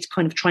were a bit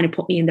kind of trying to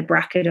put me in the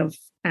bracket of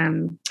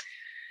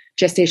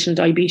gestational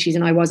diabetes.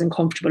 And I wasn't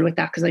comfortable with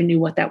that, because I knew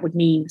what that would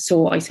mean.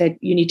 So I said,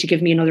 you need to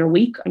give me another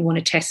week. I want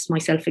to test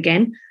myself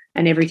again.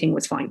 And everything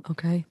was fine.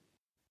 Okay.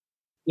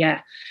 Yeah.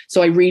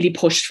 So I really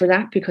pushed for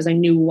that, because I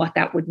knew what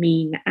that would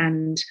mean.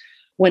 And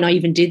when I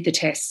even did the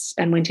tests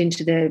and went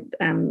into the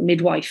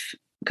midwife,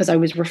 because I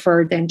was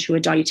referred then to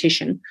a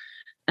dietitian,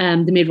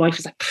 the midwife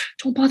was like,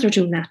 don't bother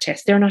doing that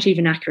test. They're not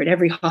even accurate.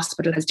 Every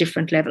hospital has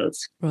different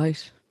levels.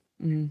 Right.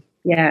 Mm.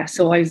 Yeah.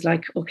 So I was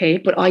like, okay,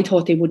 but I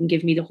thought they wouldn't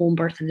give me the home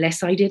birth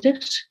unless I did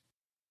it.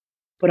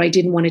 But I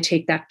didn't want to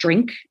take that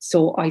drink.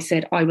 So I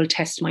said, I will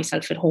test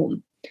myself at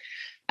home.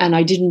 And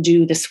I didn't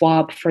do the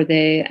swab for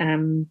the,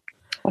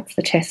 what's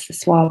the test? The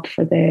swab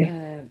for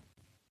the...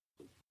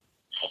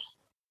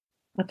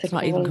 It's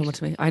not even coming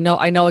to me. I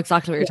know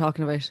exactly what you're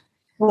talking about.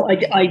 Well,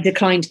 I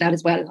declined that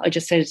as well. I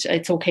just said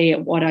it's okay.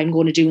 What I'm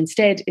going to do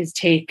instead is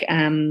take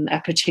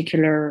a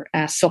particular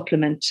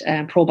supplement,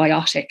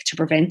 probiotic, to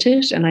prevent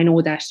it. And I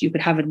know that you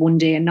could have it one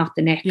day and not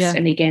the next. Yeah.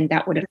 And again,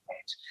 that would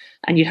affect,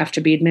 and you'd have to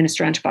be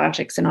administer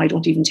antibiotics. And I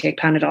don't even take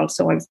Panadol.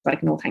 So I was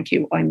like, no, thank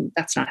you.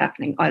 That's not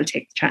happening. I'll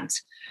take the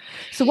chance.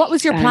 So what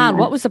was your plan?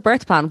 What was the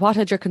birth plan? What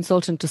had your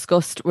consultant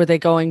discussed? Were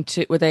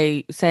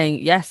they saying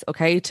yes,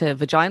 okay, to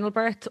vaginal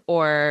birth,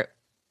 or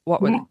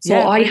what were they?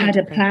 So I had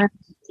a plan.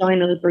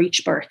 Vaginal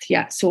breech birth,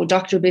 yeah. So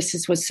Dr.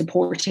 Bisses was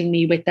supporting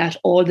me with that.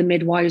 All the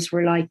midwives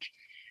were like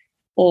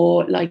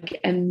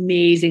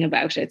amazing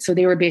about it. So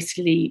they were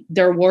basically,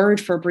 their word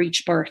for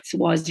breech birth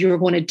was, you're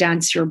going to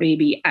dance your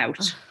baby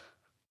out.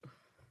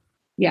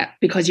 Yeah,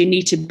 because you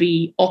need to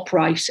be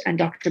upright. And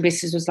Dr.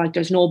 Bisses was like,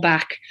 there's no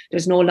back,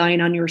 there's no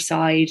lying on your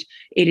side.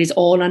 It is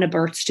all on a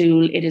birth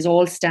stool. It is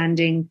all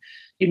standing.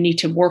 You need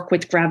to work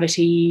with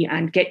gravity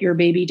and get your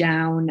baby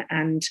down.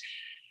 And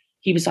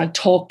he was like,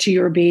 talk to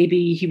your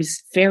baby. He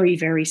was very,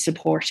 very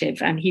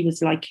supportive. And he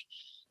was like,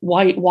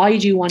 why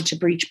do you want to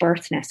breech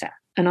birth, Nessa?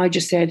 And I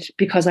just said,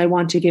 because I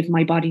want to give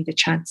my body the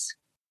chance.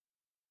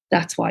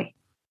 That's why.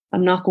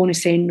 I'm not going to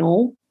say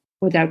no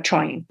without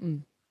trying.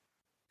 Mm.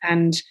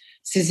 And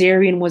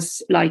cesarean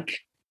was like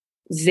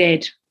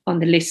Z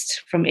on the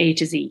list from A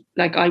to Z.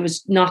 Like, I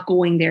was not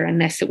going there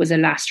unless it was a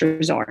last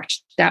resort.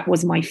 That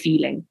was my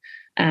feeling.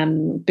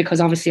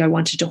 because obviously I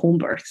wanted to home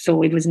birth.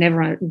 So it was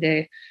never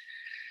the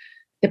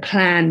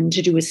plan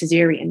to do a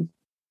cesarean.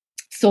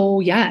 So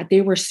yeah,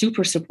 they were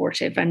super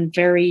supportive and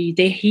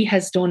he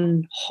has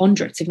done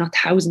hundreds, if not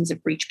thousands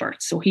of breech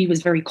births. So he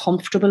was very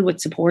comfortable with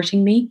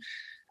supporting me.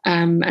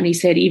 And he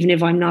said, even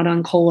if I'm not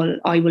on call,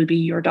 I will be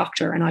your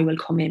doctor and I will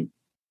come in.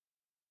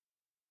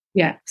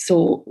 Yeah.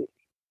 So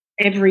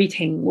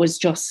everything was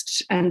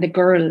just, and the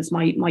girls,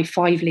 my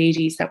 5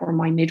 ladies that were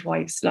my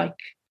midwives, like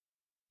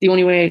the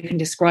only way I can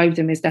describe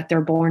them is that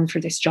they're born for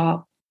this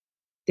job.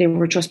 They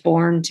were just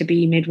born to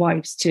be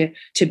midwives,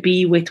 to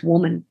be with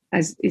women,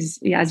 as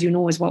you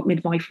know, is what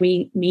midwife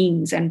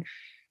means. And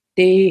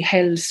they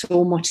held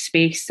so much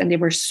space and they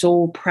were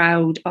so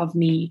proud of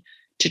me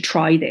to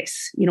try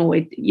this.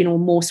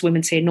 Most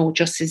women say, no,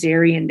 just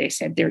cesarean. They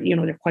said they're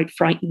quite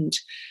frightened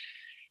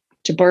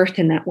to birth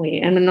in that way.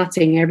 And I'm not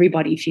saying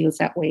everybody feels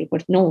that way,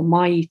 but no,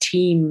 my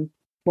team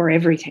were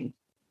everything.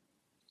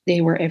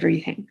 They were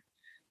everything.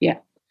 Yeah.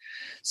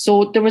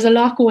 So there was a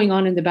lot going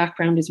on in the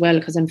background as well,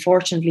 because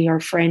unfortunately our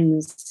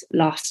friends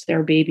lost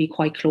their baby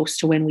quite close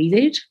to when we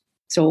did.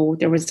 So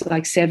there was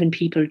like 7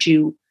 people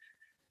due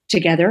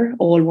together,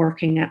 all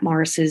working at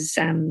Morris's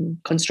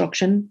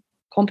construction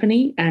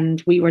company.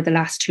 And we were the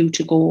last 2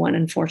 to go. And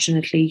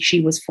unfortunately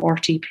she was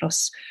 40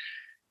 plus,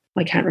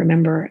 I can't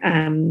remember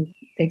the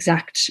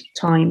exact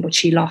time, but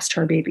she lost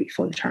her baby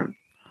full term,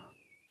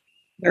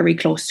 very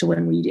close to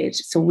when we did.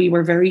 So we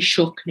were very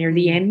shook near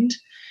the end.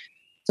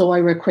 So I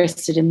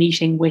requested a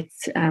meeting with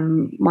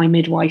my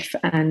midwife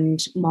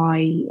and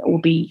my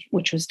OB,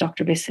 which was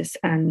Dr. Bissis,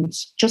 and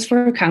just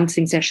for a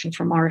counselling session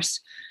for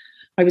Morris.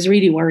 I was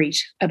really worried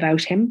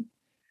about him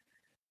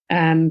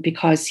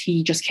because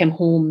he just came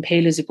home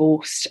pale as a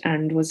ghost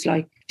and was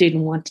like,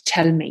 didn't want to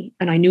tell me.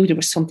 And I knew there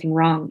was something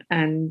wrong.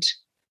 And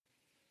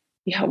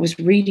yeah, it was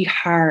really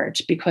hard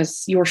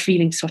because you're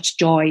feeling such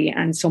joy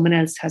and someone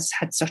else has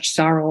had such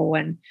sorrow.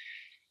 And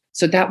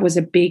so that was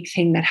a big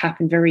thing that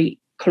happened very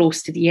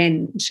close to the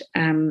end.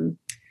 And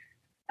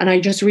I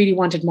just really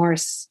wanted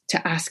Morris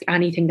to ask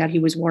anything that he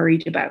was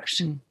worried about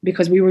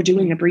because we were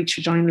doing a breech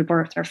vaginal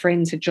birth. Our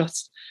friends had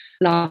just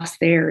lost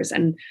theirs.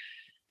 And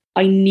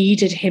I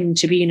needed him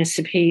to be in a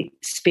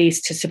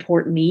space to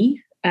support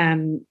me,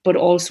 but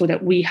also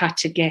that we had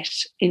to get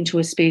into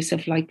a space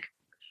of like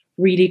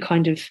really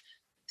kind of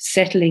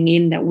settling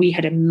in that we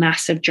had a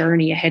massive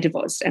journey ahead of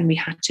us and we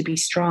had to be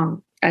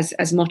strong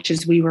as much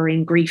as we were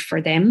in grief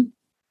for them.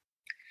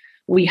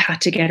 We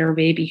had to get our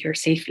baby here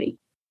safely.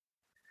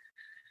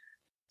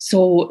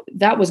 So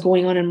that was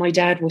going on, and my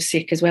dad was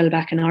sick as well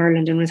back in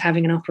Ireland and was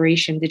having an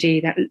operation the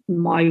day that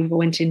I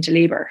went into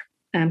labour.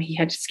 He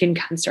had skin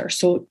cancer.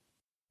 So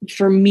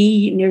for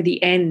me, near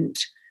the end,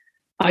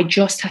 I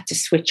just had to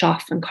switch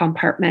off and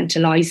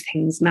compartmentalise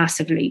things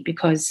massively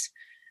because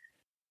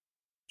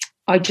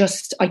I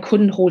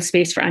couldn't hold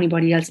space for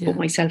anybody else but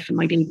myself and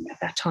my baby at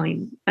that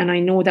time. And I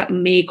know that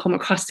may come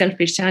across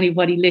selfish to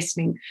anybody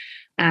listening,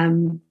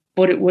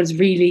 but it was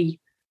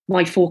really,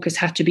 my focus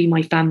had to be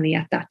my family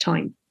at that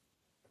time.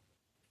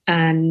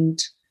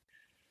 And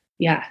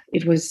yeah,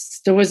 there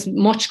was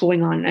much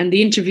going on. And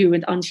the interview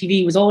on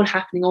TV was all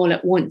happening all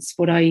at once.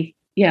 But I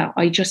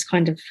just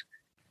kind of,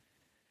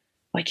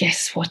 I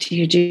guess, what do?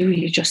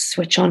 You just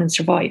switch on and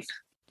survive.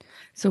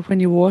 So when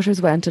your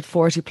waters went at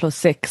 40 plus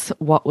 6,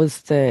 what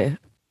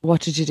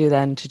did you do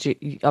then? Did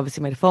you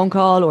obviously made a phone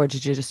call or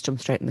did you just jump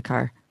straight in the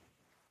car?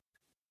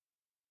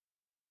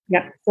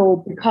 Yeah.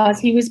 So because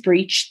he was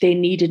breached, they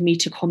needed me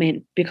to come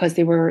in because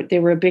they were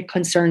a bit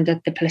concerned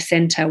that the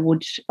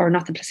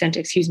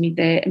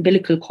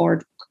umbilical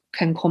cord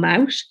can come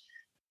out.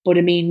 But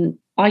I mean,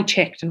 I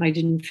checked and I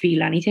didn't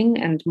feel anything,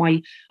 and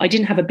I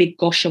didn't have a big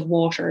gush of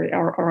water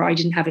or I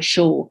didn't have a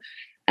show.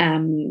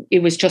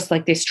 It was just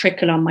like this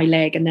trickle on my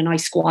leg, and then I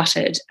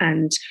squatted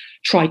and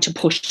tried to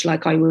push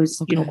like I was,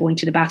 going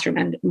to the bathroom,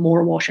 and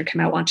more water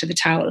came out onto the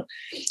towel.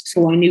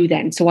 So I knew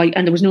then.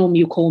 And there was no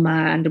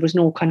mucoma and there was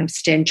no kind of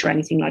stench or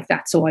anything like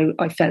that. So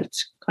I felt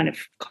kind of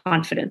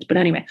confident. But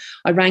anyway,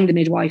 I rang the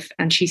midwife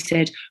and she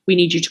said, we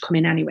need you to come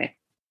in anyway.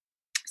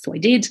 So I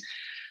did.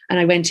 And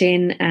I went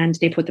in and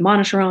they put the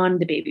monitor on.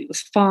 The baby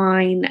was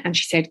fine. And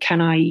she said, can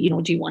I,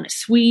 do you want to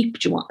sweep?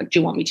 Do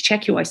you want me to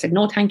check you? I said,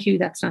 no, thank you.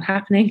 That's not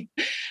happening.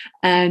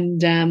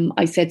 And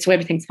I said, so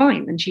everything's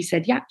fine. And she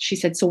said, yeah. She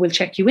said, so we'll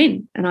check you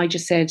in. And I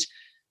just said,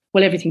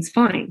 well, everything's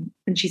fine.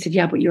 And she said,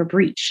 yeah, but you're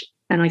breech.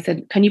 And I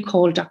said, can you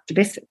call Dr.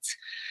 Bissis?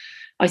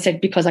 I said,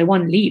 because I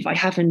want to leave. I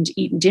haven't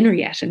eaten dinner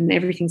yet and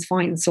everything's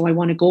fine. So I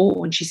want to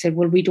go. And she said,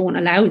 well, we don't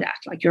allow that.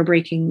 Like, you're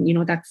breaking,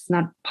 that's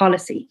not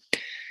policy.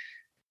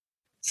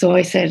 So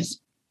I said,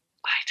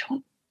 I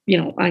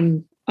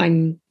don't,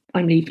 I'm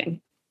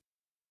leaving.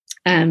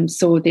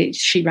 So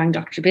she rang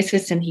Dr.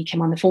 Bissis and he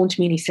came on the phone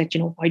to me and he said,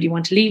 why do you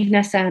want to leave,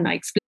 Nessa? And I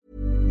explained.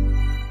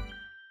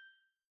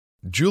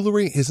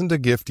 Jewelry isn't a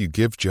gift you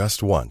give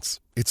just once.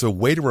 It's a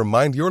way to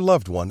remind your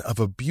loved one of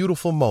a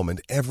beautiful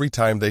moment every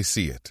time they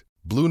see it.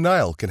 Blue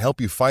Nile can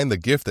help you find the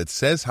gift that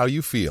says how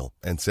you feel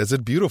and says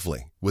it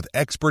beautifully, with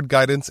expert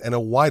guidance and a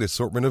wide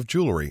assortment of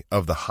jewelry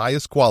of the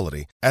highest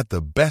quality at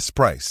the best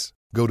price.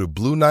 Go to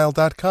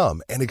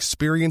BlueNile.com and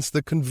experience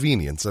the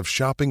convenience of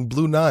shopping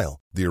Blue Nile,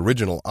 the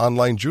original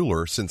online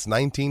jeweler since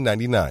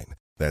 1999.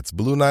 That's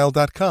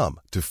BlueNile.com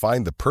to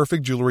find the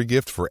perfect jewelry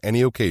gift for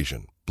any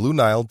occasion.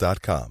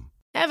 BlueNile.com.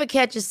 Ever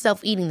catch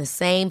yourself eating the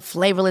same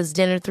flavorless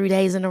dinner 3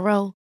 days in a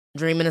row?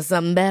 Dreaming of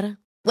something better?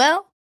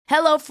 Well,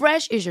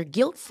 HelloFresh is your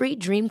guilt-free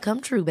dream come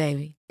true,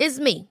 baby. It's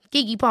me,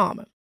 Keke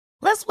Palmer.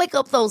 Let's wake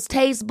up those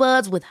taste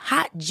buds with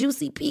hot,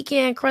 juicy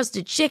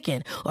pecan-crusted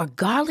chicken or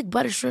garlic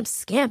butter shrimp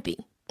scampi.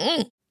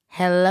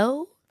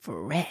 Hello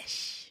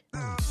Fresh.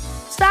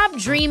 Stop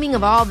dreaming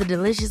of all the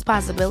delicious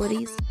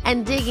possibilities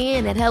and dig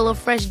in at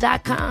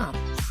HelloFresh.com.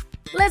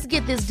 Let's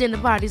get this dinner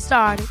party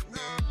started.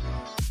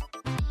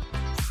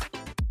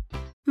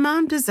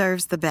 Mom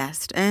deserves the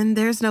best, and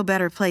there's no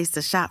better place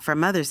to shop for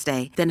Mother's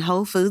Day than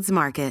Whole Foods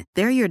Market.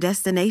 They're your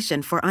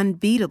destination for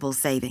unbeatable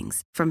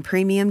savings, from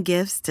premium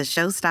gifts to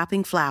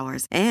show-stopping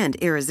flowers and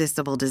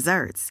irresistible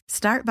desserts.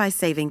 Start by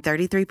saving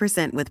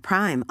 33% with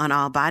Prime on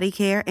all body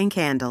care and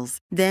candles.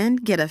 Then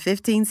get a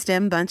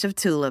 15-stem bunch of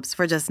tulips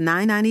for just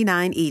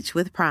 $9.99 each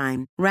with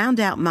Prime. Round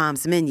out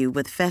Mom's menu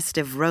with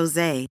festive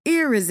rosé,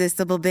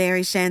 irresistible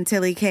berry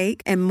chantilly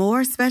cake, and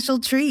more special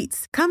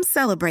treats. Come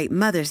celebrate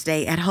Mother's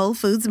Day at Whole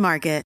Foods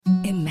Market.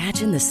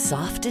 Imagine the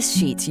softest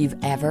sheets you've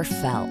ever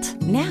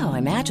felt. Now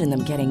imagine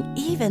them getting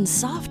even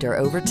softer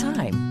over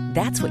time.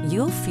 That's what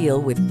you'll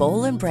feel with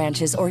Boll &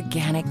 Branch's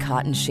organic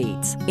cotton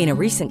sheets. In a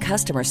recent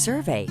customer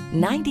survey,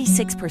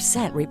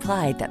 96%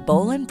 replied that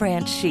Boll &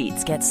 Branch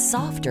sheets get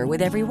softer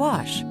with every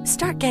wash.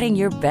 Start getting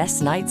your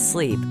best night's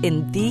sleep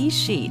in these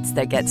sheets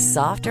that get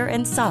softer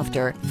and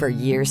softer for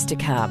years to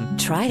come.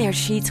 Try their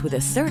sheets with a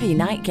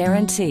 30-night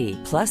guarantee.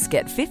 Plus,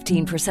 get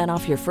 15%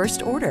 off your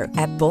first order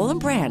at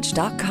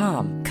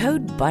bollandbranch.com.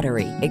 Code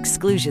BUTTERY.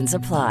 Exclusions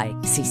apply.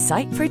 See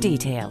site for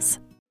details.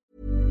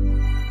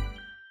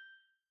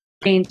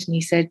 And he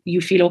said, "You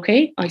feel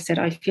okay?" I said,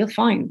 "I feel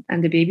fine."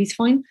 "And the baby's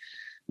fine?"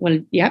 "Well,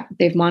 yeah,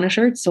 they've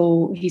monitored."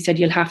 So he said,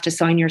 "You'll have to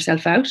sign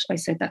yourself out." I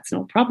said, "That's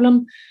no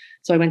problem."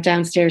 So I went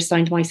downstairs,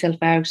 signed myself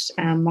out.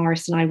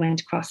 Morris and I went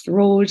across the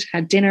road,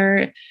 had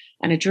dinner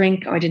and a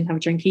drink. I didn't have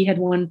a drink. He had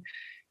one.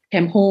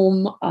 Came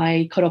home.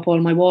 I cut up all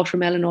my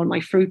watermelon, all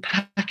my fruit,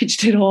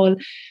 packaged it all,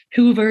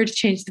 hoovered,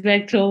 changed the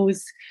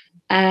bedclothes.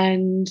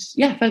 And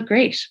yeah, felt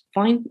great.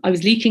 Fine. I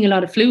was leaking a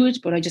lot of fluid,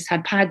 but I just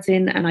had pads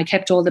in and I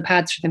kept all the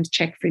pads for them to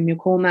check for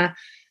mucoma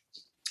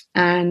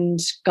and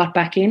got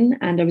back in.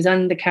 And I was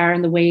on the car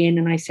on the way in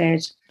and I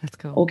said, "Let's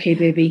go. Okay,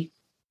 baby,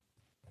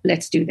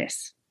 let's do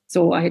this."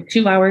 So I had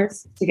 2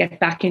 hours to get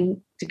back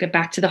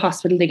to the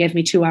hospital. They gave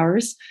me 2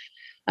 hours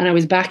and I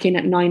was back in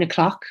at 9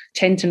 o'clock,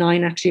 10 to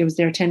 9. Actually, I was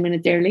there 10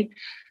 minutes early.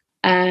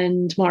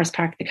 And Morris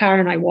parked the car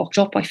and I walked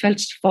up. I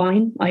felt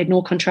fine. I had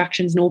no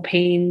contractions, no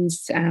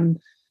pains.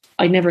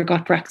 I never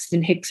got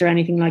Braxton Hicks or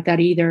anything like that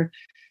either.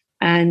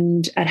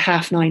 And at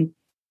 9:30,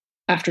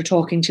 after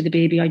talking to the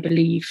baby, I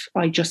believe,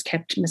 I just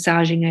kept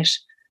massaging it.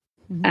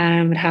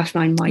 At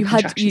 9:30, my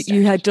contractions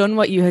you had done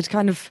what you had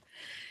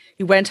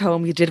you went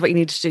home, you did what you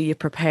needed to do, you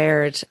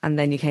prepared, and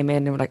then you came in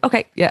and were like,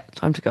 okay, yeah,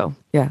 time to go.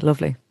 Yeah,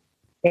 lovely.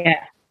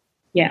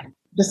 Yeah.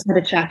 Just had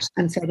a chat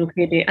and said,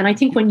 okay, babe. And I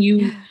think when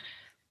you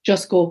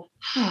just go,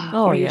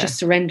 you just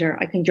surrender,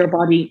 I think your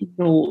body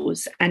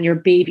knows and your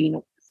baby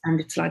knows. And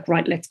it's like,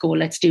 right, let's go,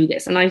 let's do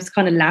this. And I was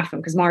kind of laughing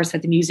because Morris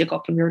had the music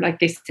up and we were like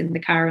this in the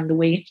car on the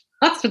way.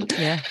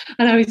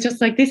 And I was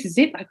just like, this is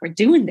it. Like, we're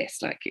doing this.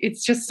 Like,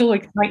 it's just so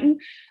exciting.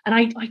 And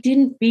I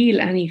didn't feel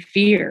any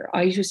fear.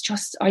 I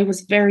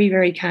was very,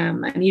 very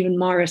calm. And even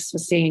Morris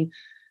was saying,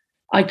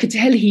 I could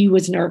tell he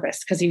was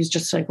nervous because he was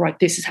just like, right,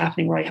 this is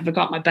happening, right? Have I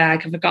got my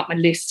bag? Have I got my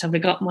list? Have I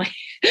got my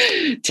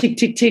tick,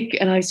 tick, tick?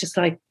 And I was just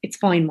like, it's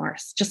fine,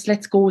 Morris. Just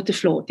let's go with the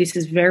flow. This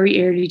is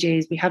very early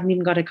days. We haven't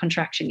even got a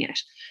contraction yet.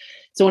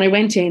 So when I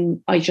went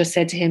in, I just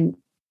said to him,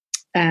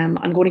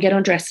 I'm going to get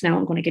undressed now.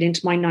 I'm going to get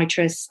into my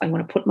nitrous. I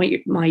want to put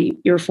my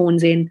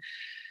earphones in.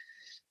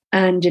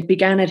 And it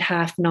began at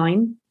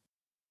 9:30.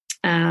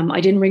 I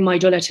didn't ring my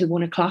doula till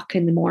 1 o'clock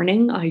in the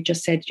morning. I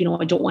just said,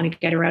 I don't want to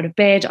get her out of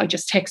bed. I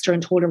just texted her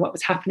and told her what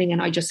was happening. And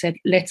I just said,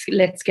 let's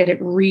get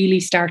it really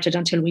started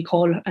until we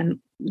call, and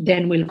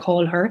then we'll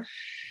call her.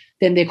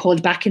 Then they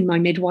called back in my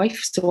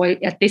midwife. So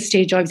at this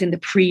stage, I was in the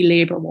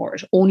pre-labor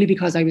ward only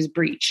because I was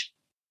breech.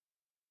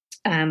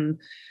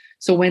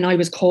 So when I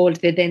was called,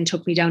 they then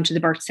took me down to the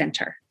birth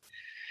center.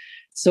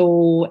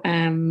 So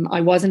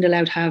I wasn't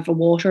allowed to have a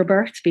water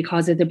birth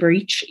because of the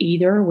breech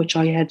either, which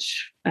I had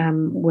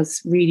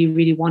was really,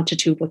 really wanted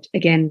to. But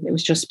again, it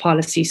was just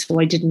policy. So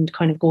I didn't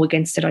kind of go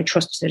against it. I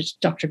trusted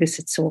Dr.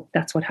 Bissett. So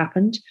that's what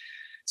happened.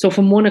 So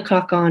from 1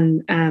 o'clock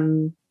on,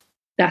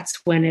 that's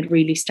when it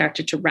really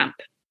started to ramp.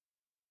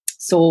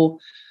 So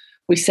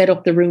we set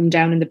up the room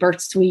down in the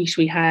birth suite.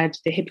 We had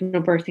the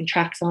hypnobirthing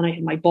tracks on. I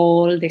had my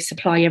ball. They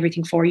supply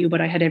everything for you,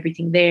 but I had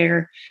everything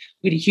there.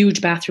 We had a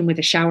huge bathroom with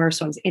a shower,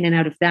 so I was in and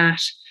out of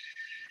that.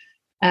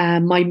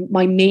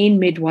 My main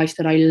midwife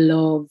that I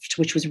loved,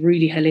 which was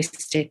really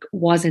holistic,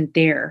 wasn't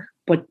there,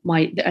 but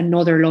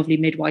another lovely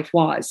midwife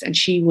was, and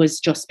she was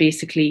just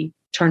basically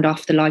turned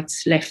off the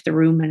lights, left the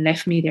room, and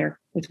left me there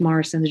with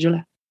Morris and the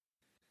doula.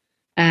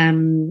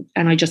 And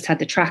I just had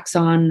the tracks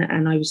on,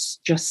 and I was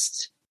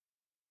just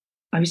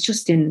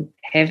in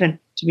heaven,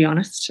 to be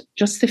honest.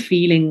 Just the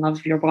feeling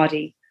of your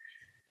body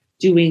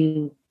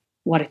doing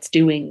what it's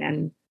doing,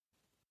 and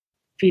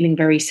feeling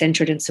very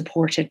centered and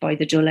supported by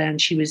the doula.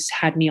 And she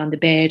had me on the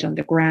bed, on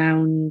the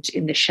ground,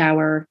 in the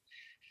shower.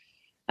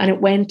 And it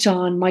went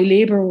on. My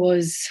labor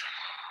was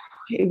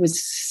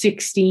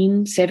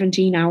 16,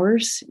 17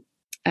 hours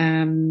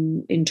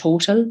in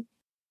total.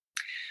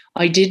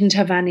 I didn't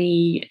have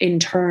any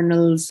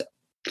internals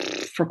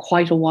for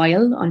quite a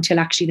while, until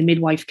actually the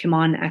midwife came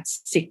on at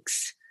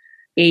 6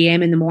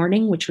 a.m. in the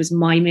morning, which was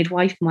my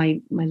midwife,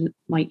 my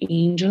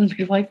angel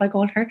midwife, I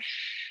called her.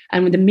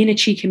 And when the minute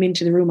she came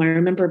into the room, I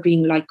remember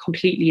being like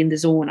completely in the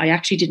zone. I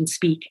actually didn't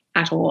speak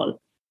at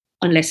all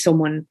unless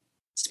someone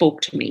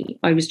spoke to me.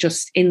 I was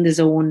just in the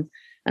zone,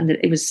 and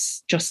it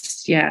was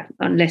just,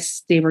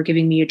 unless they were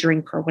giving me a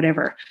drink or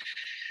whatever.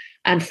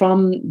 And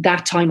from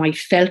that time, I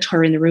felt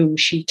her in the room.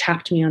 She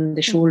tapped me on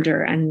the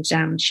shoulder, and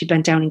she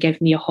bent down and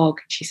gave me a hug.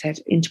 She said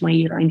into my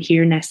ear, "I'm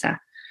here, Nessa."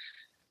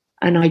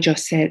 And I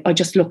just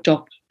looked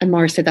up, and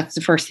Mara said, "That's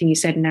the first thing you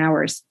said in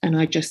hours." And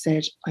I just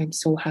said, "I'm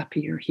so happy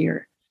you're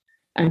here."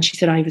 And she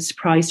said, "I have a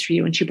surprise for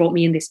you." And she brought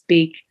me in this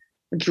big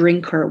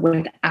drinker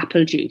with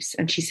apple juice.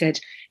 And she said,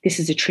 "This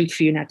is a treat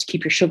for you now to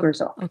keep your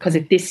sugars up." Because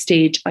at this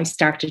stage, I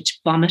started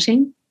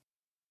vomiting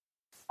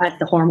as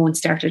the hormones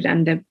started,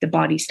 and the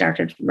body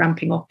started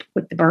ramping up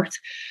with the birth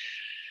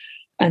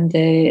and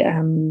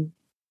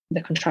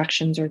the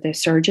contractions or the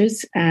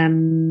surges.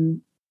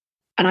 And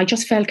I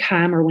just felt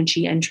calmer when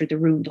she entered the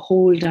room. The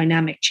whole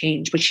dynamic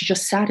changed, but she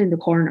just sat in the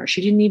corner.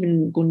 She didn't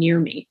even go near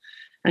me.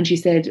 And she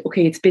said,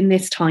 "Okay, it's been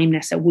this time,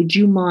 Nessa. Would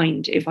you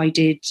mind if I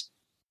did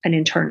an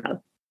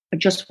internal? I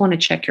just want to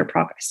check your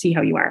progress, see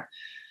how you are."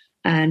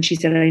 And she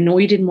said, "I know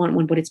you didn't want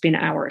one, but it's been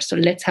hours. So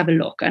let's have a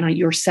look. And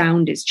your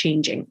sound is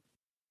changing."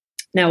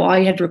 Now,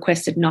 I had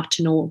requested not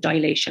to know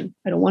dilation.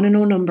 I don't want to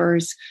know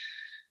numbers.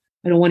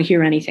 I don't want to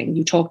hear anything.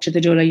 You talk to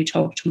the doula, you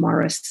talk to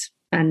Morris,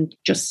 and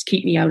just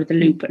keep me out of the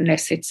loop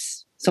unless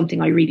it's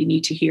something I really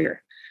need to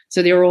hear.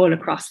 So they were all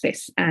across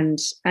this. And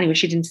anyway,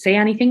 she didn't say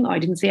anything. I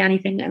didn't say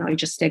anything. And I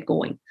just stayed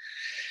going.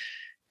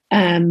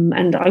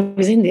 And I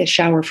was in the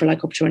shower for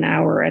like up to an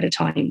hour at a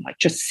time, like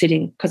just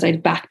sitting, because I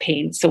had back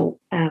pain. So,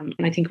 and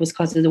I think it was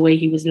because of the way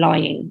he was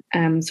lying.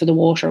 So the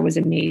water was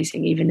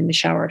amazing, even in the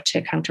shower,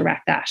 to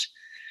counteract that.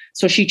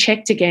 So she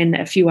checked again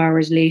a few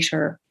hours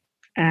later,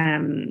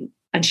 and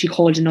she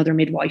called another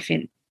midwife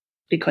in,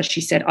 because she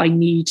said, "I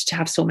need to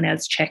have someone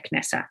else check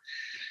Nessa."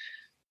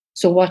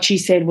 So what she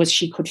said was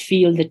she could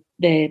feel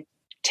the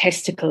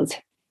testicles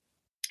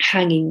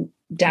hanging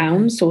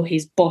down. So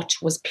his butt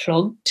was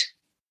plugged.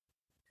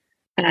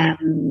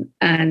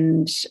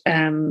 And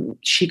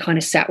she kind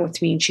of sat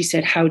with me, and she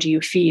said, "How do you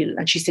feel?"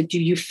 And she said,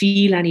 "Do you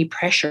feel any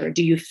pressure?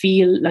 Do you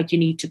feel like you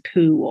need to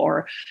poo,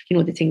 or,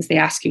 the things they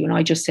ask you?" And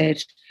I just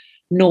said,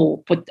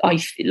 "No, but I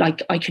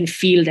can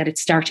feel that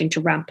it's starting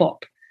to ramp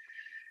up."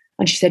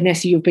 And she said,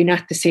 "Nessa, you've been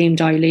at the same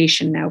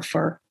dilation now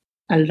for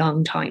a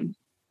long time.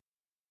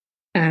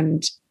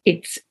 And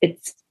it's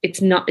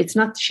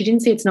not, she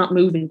didn't say it's not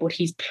moving, but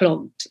he's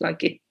plugged.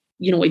 Like it,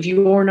 if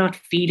you're not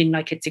feeling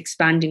like it's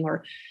expanding,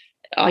 or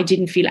I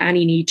didn't feel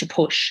any need to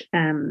push."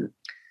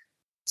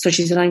 So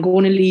she said, "I'm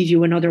going to leave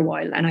you another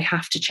while, and I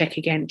have to check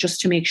again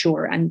just to make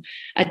sure." And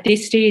at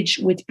this stage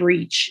with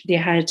breech, they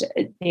had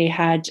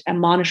a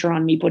monitor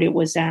on me, but it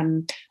was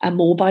a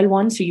mobile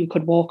one, so you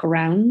could walk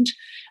around.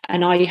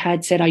 And I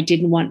had said I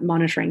didn't want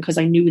monitoring because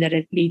I knew that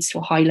it leads to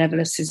a high level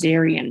of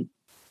cesarean.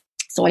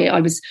 So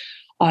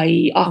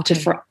I opted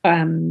for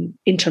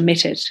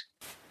intermittent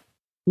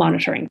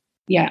monitoring.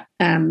 Yeah,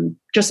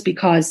 just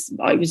because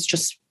I was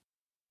just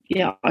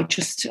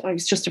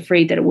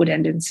afraid that it would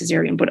end in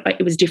cesarean, but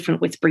it was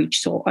different with breech.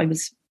 So I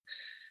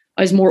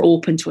was more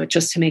open to it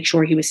just to make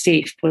sure he was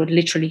safe. But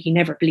literally, he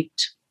never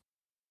bleeped.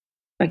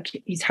 Like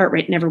his heart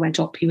rate never went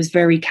up. He was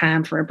very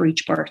calm for a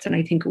breech birth, and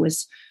I think it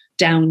was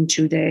down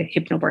to the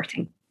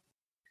hypnobirthing,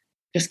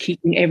 just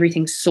keeping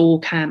everything so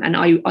calm. And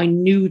I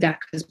knew that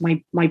because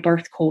my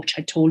birth coach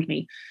had told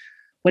me,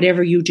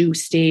 whatever you do,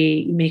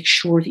 make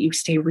sure that you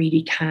stay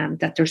really calm,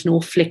 that there's no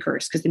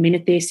flickers, because the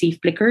minute they see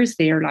flickers,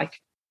 they are like,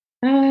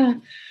 ah.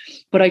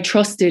 But I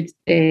trusted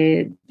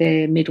the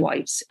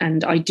midwives,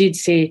 and I did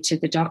say to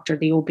the doctor,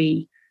 the OB,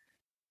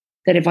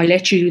 that if I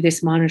let you do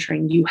this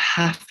monitoring, you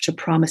have to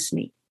promise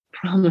me,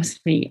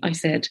 I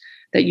said,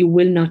 that you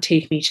will not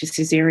take me to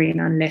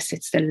cesarean unless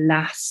it's the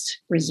last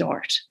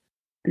resort,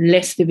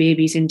 unless the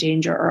baby's in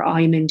danger or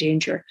I'm in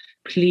danger.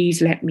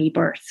 Please let me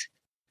birth.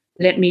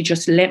 Let me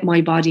just let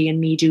my body and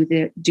me do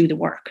the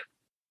work.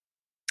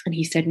 And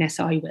he said,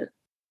 "Nessa, I will."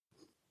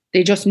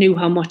 They just knew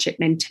how much it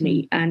meant to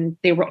me, and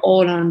they were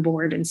all on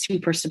board and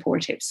super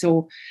supportive.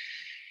 So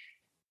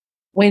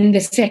when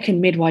the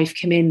second midwife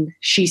came in,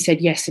 she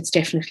said, "Yes, it's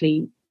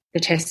definitely the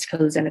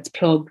testicles and it's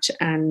plugged."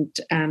 And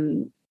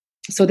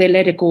so they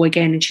let it go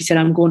again. And she said,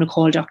 "I'm going to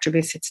call Dr.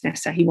 Bissett's,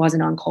 Nessa." He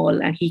wasn't on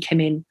call, and he came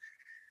in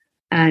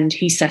and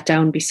he sat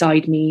down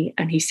beside me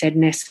and he said,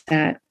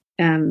 "Nessa,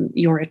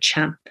 you're a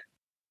champ."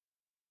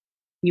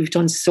 you've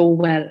done so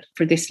well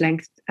for this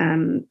length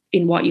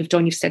in what you've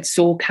done. You've said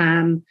so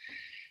calm.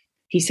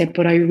 He said,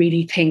 but I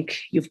really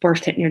think you've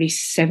birthed at nearly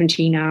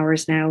 17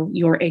 hours now.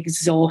 You're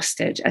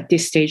exhausted at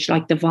this stage.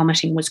 Like the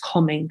vomiting was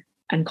coming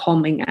and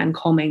coming and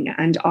coming.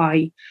 And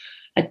I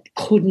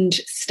couldn't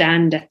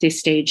stand at this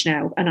stage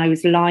now. And I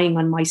was lying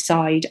on my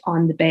side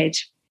on the bed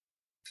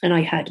and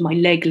I had my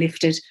leg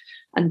lifted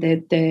and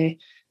the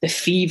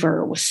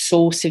fever was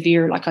so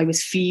severe. Like I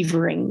was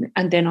fevering.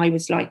 And then I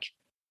was like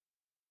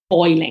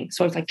boiling.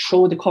 So I was like,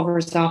 throw the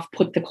covers off,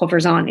 put the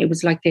covers on. It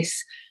was like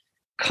this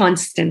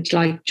constant,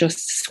 like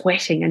just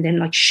sweating and then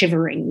like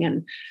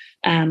shivering,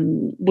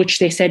 and which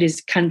they said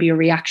can be a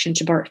reaction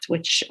to birth,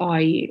 which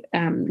I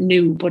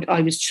knew, but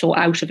I was so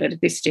out of it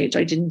at this stage.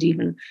 I didn't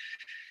even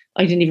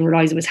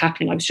realize it was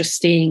happening. I was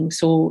just trying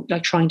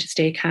to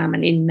stay calm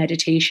and in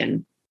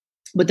meditation.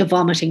 But the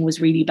vomiting was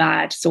really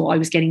bad. So I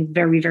was getting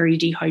very, very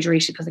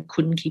dehydrated because I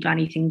couldn't keep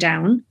anything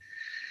down.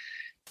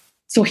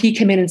 So he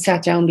came in and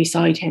sat down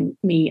beside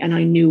me. And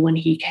I knew when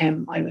he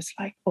came, I was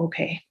like,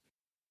 okay.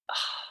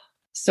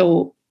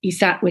 So he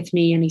sat with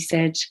me and he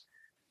said,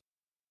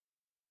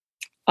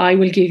 I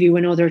will give you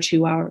another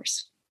 2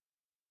 hours.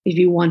 If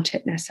you want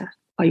it, Nessa,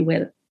 I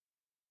will.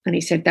 And he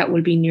said, that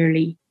will be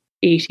nearly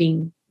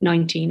 18,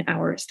 19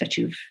 hours that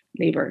you've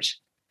laboured.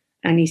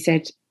 And he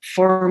said,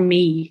 for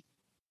me,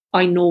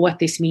 I know what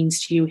this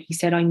means to you. He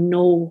said, I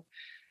know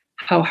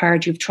how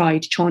hard you've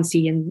tried,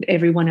 Chauncey, and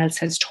everyone else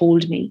has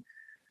told me.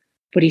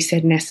 But he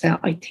said, Nessa,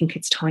 I think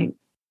it's time.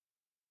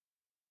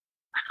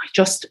 And I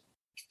just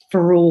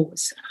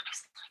froze. And I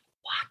was like,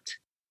 what?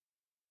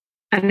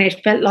 And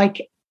it felt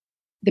like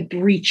the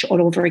breach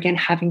all over again,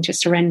 having to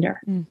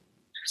surrender. I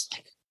was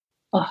like,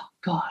 oh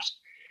God.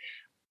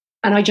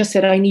 And I just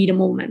said, I need a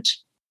moment.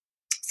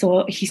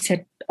 So he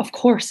said, of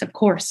course.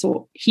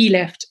 So he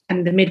left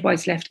and the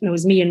midwives left, and it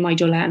was me and my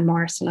doula and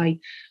Morris. And I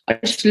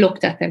just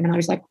looked at them and I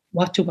was like,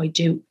 what do I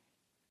do?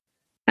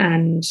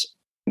 And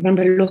I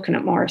remember looking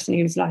at Morris and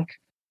he was like,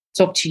 it's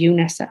up to you,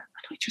 Nessa. And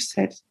I just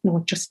said,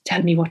 no, just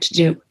tell me what to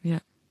do. Yeah,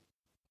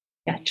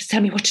 just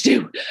tell me what to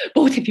do.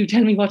 Both of you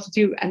tell me what to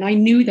do. And I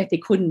knew that they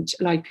couldn't.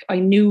 Like, I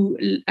knew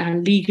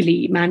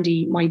legally,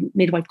 Mandy, my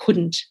midwife,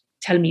 couldn't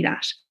tell me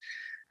that.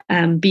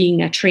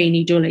 Being a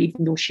trainee doula,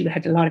 even though she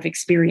had a lot of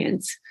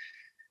experience.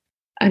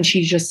 And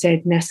she just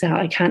said, Nessa,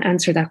 I can't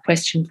answer that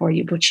question for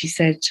you. But she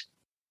said,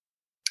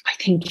 I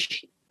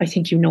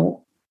think you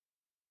know.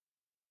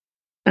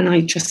 And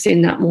I just,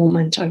 in that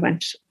moment, I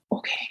went,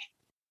 okay.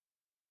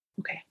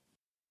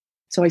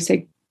 So I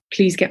said,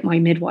 please get my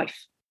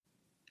midwife.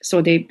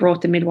 So they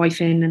brought the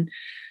midwife in and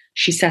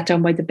she sat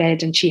down by the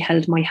bed and she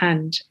held my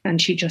hand and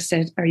she just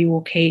said, are you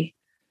okay?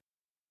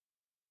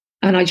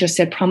 And I just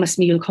said, promise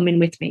me you'll come in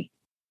with me.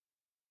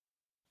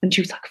 And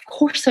she was like, of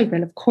course I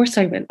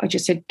will. I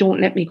just said,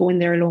 don't let me go in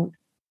there alone.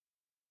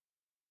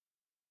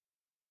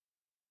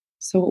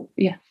 So,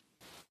 yeah,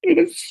 it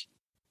was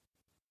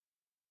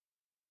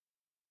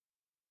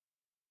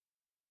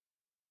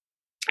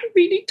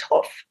really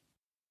tough.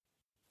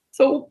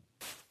 So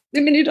the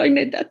minute I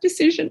made that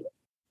decision,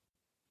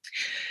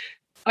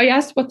 I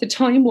asked what the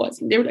time was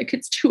and they were like,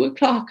 it's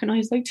 2:00. And I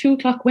was like,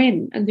 2:00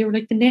 when? And they were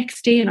like, the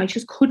next day. And I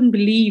just couldn't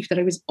believe that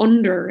I was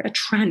under a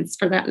trance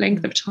for that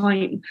length of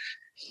time.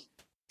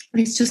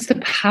 It's just the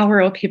power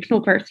of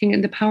hypnobirthing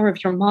and the power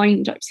of your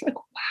mind. I was like,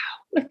 wow,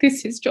 like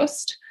this is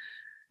just,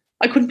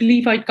 I couldn't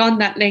believe I'd gone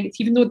that length,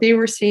 even though they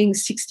were saying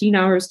 16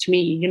 hours to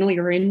me, you know,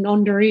 you're in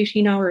under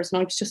 18 hours.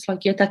 And I was just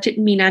like, yeah, that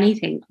didn't mean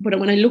anything. But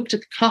when I looked at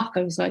the clock,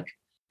 I was like,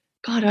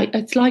 God,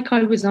 it's like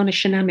I was on a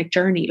shamanic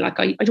journey. Like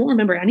I don't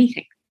remember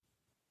anything.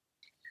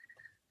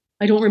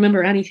 I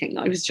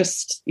was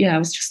just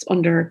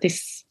under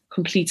this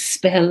complete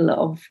spell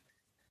of,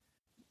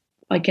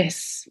 I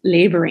guess,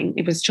 labouring.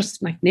 It was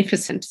just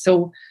magnificent.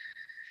 So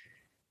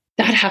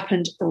that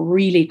happened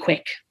really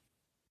quick.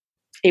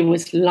 It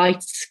was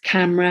lights,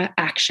 camera,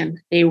 action.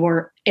 They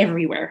were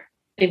everywhere.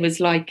 It was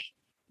like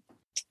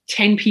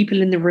 10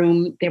 people in the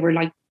room. They were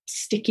like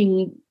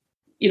sticking,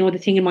 you know, the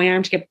thing in my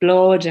arm to get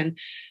blood, and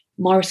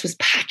Morris was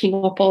packing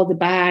up all the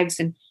bags,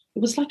 and it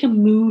was like a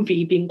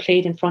movie being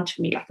played in front of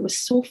me. Like, it was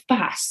so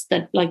fast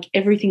that like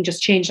everything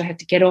just changed. I had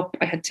to get up.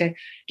 I had to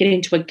get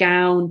into a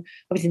gown.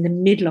 I was in the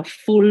middle of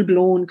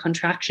full-blown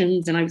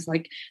contractions, and I was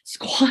like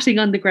squatting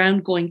on the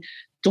ground going,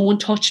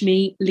 don't touch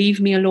me, leave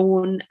me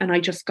alone. And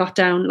I just got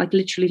down, like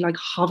literally like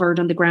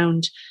hovered on the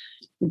ground,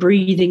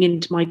 breathing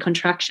into my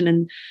contraction.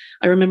 And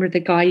I remember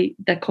the guy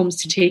that comes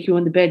to take you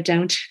on the bed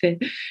down to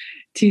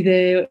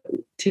the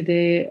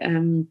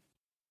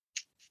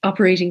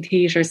operating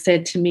theatre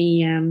said to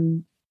me,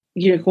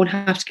 you're going to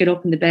have to get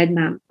up in the bed,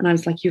 ma'am. And I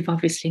was like, you've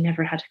obviously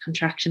never had a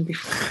contraction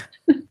before.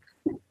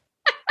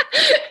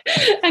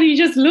 And he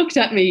just looked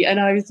at me, and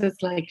I was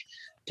just like,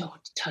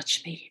 don't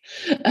touch me.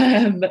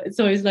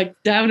 So I was like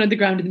down on the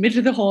ground in the middle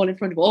of the hall in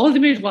front of all the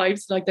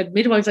midwives, like the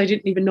midwives I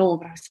didn't even know,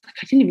 but I was like,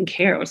 I didn't even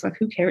care. I was like,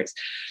 who cares?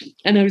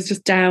 And I was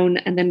just down,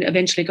 and then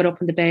eventually got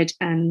up on the bed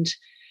and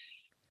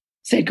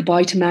said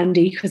goodbye to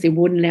Mandy because they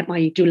wouldn't let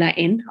my doula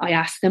in. I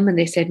asked them and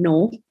they said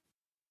no.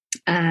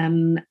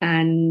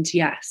 And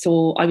yeah,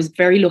 so I was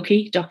very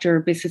lucky. Dr.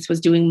 Bissett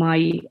was doing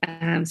my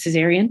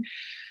cesarean,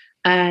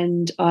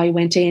 and I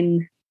went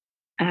in,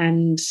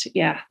 and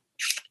yeah,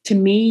 to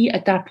me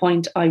at that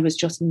point, I was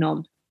just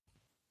numb.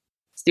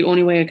 It's the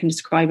only way I can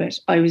describe it.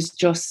 I was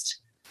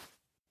just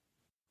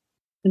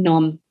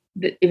numb.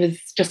 It was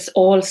just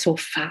all so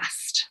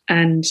fast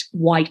and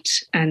white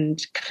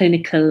and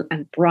clinical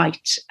and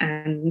bright.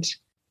 And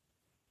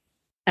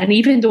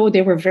even though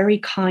they were very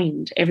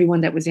kind,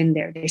 everyone that was in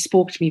there, they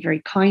spoke to me very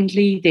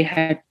kindly. They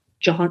had,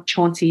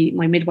 Chauncey,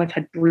 my midwife,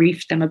 had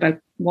briefed them about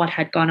what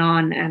had gone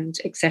on and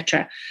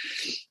etc.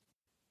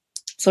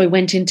 So I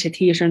went into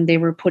theatre and they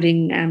were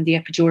putting the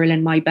epidural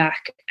in my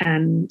back,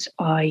 and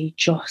I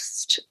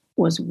just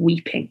was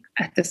weeping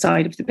at the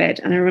side of the bed.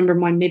 And I remember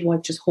my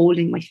midwife just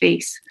holding my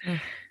face,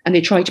 and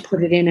they tried to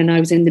put it in, and I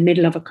was in the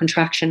middle of a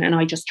contraction, and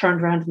I just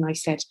turned around and I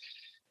said,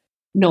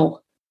 no.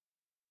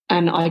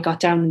 And I got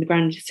down on the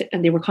ground,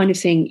 and they were kind of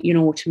saying, you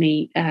know, to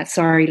me,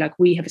 sorry, like,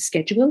 we have a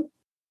schedule.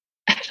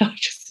 And I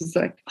just was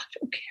like, I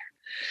don't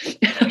care.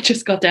 And I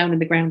just got down on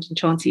the ground, and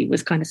Chauncey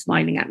was kind of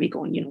smiling at me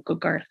going, you know, good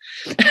girl.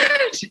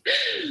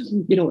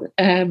 You know,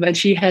 and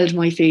she held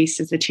my face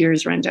as the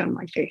tears ran down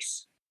my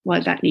face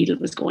while that needle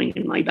was going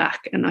in my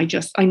back. And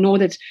I know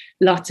that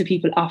lots of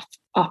people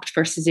opt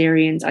for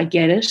cesareans. I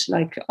get it.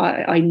 Like,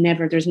 I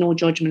never, there's no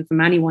judgment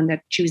from anyone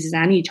that chooses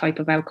any type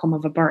of outcome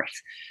of a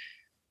birth.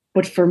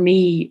 But for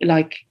me,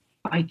 like,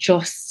 I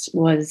just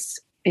was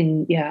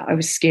I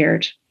was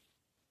scared.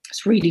 I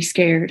was really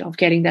scared of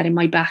getting that in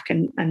my back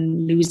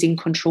and losing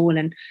control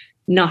and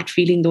not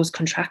feeling those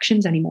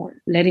contractions anymore,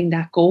 letting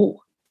that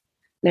go.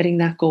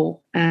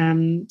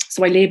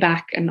 So I lay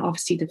back, and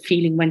obviously the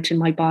feeling went in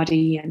my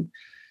body, and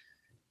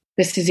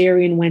the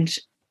cesarean went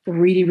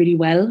really, really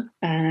well.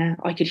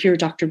 I could hear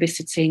Dr.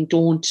 Bissett saying,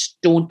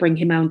 don't bring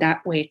him out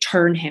that way,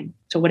 turn him.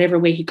 So whatever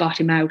way he got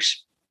him out,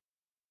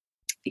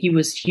 he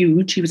was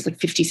huge. He was like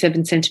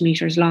 57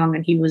 centimeters long,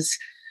 and he was,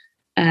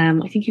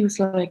 I think he was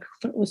like,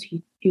 what was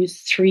he? He was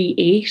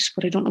 3'8",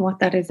 but I don't know what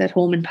that is at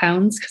home in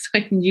pounds, because I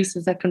can use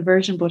that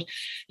conversion. But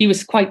he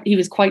was quite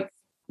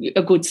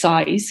a good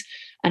size,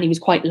 and he was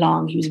quite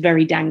long. He was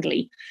very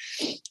dangly.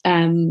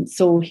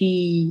 So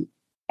he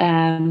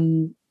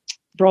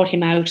brought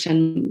him out,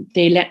 and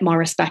they let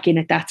Maurice back in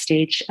at that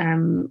stage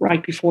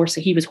right before.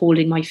 So he was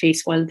holding my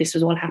face while this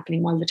was all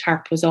happening, while the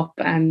tarp was up,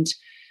 and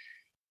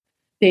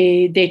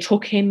they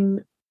took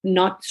him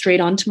not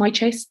straight onto my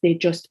chest. They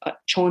just,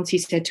 Chauncey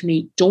said to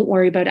me, don't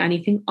worry about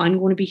anything. I'm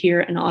going to be here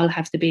and I'll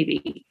have the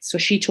baby. So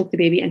she took the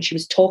baby, and she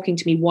was talking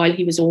to me while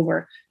he was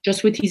over,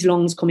 just with his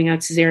lungs coming out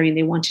cesarean.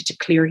 They wanted to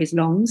clear his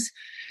lungs.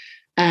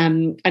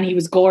 And he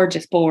was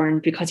gorgeous born,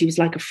 because he was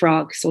like a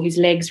frog. So his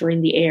legs were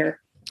in the air.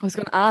 I was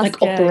going to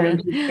ask. Like up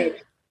around his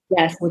head.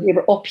 Yes, so they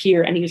were up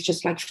here, and he was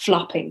just like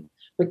flopping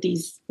with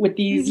these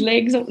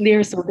legs up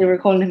there. So they were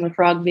calling him a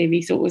frog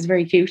baby. So it was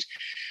very cute.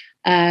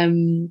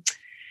 And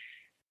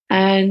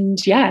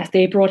yeah,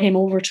 they brought him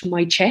over to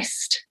my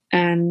chest,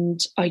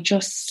 and I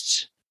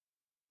just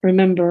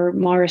remember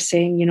Maurice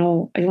saying, you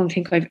know, I don't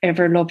think I've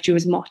ever loved you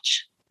as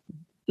much,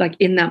 like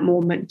in that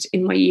moment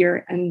in my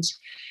ear. And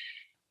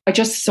I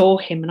just saw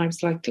him, and I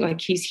was like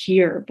he's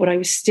here, but I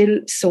was still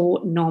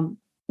so numb.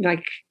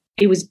 Like,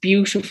 it was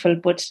beautiful,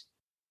 but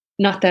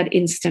not that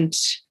instant,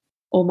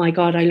 oh my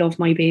God, I love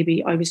my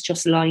baby. I was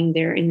just lying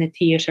there in the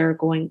theatre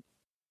going,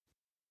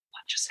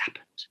 what just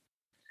happened?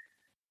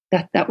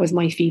 That was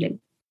my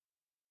feeling.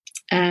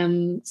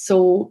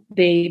 So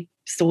they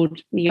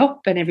sewed me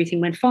up, and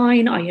everything went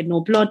fine. I had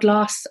no blood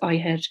loss. I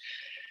had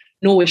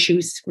no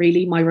issues,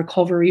 really. My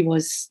recovery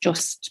was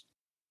just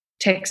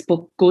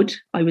textbook good.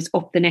 I was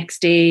up the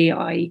next day.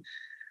 I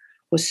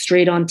was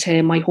straight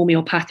onto my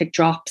homeopathic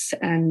drops,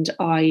 and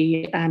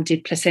I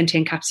did placenta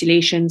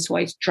encapsulation. So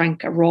I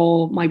drank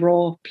my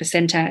raw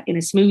placenta in a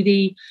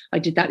smoothie. I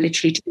did that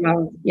literally 2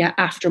 hours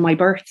after my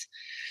birth.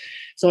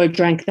 So I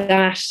drank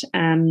that.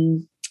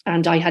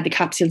 And I had the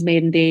capsules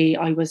made, and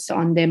I was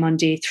on them on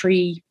day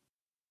 3.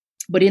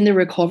 But in the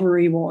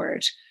recovery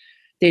ward,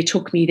 they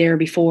took me there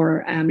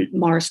before.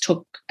 Maurice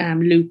took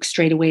Luke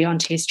straight away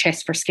onto his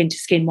chest for skin to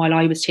skin while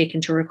I was taken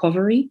to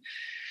recovery.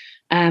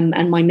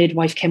 And my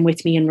midwife came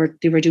with me, and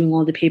they were doing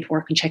all the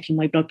paperwork and checking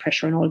my blood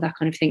pressure and all that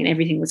kind of thing, and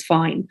everything was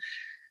fine.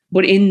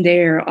 But in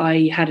there,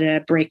 I had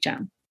a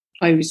breakdown.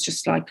 I was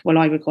just like, well,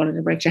 I would call it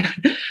a breakdown.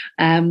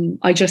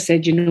 I just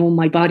said, you know,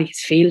 my body has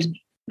failed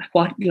me. Like,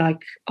 what?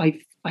 Like,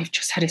 I've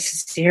just had a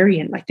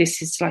cesarean. Like, this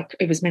is like,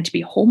 it was meant to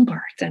be a home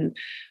birth. And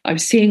I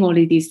was saying all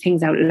of these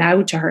things out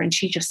loud to her, and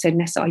she just said,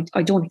 Nessa,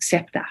 I don't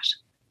accept that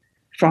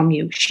from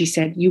you. She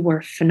said, you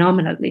were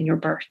phenomenal in your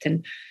birth,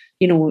 and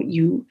you know,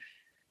 you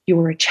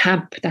were a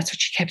champ. That's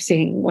what she kept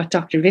saying, what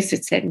Dr.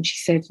 Bissett said. And she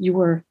said,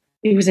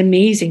 it was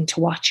amazing to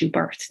watch you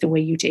birth the way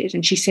you did.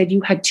 And she said,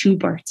 you had 2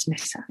 births,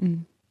 Nessa.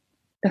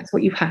 That's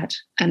what you had.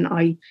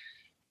 And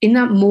in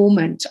that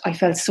moment, I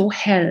felt so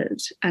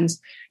held, and,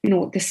 you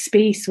know, the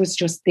space was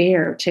just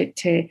there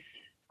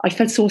I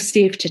felt so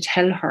safe to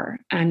tell her.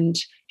 And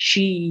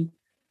she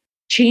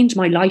changed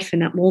my life in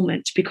that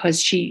moment,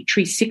 because she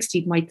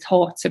 360'd my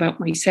thoughts about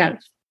myself.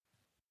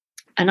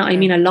 And I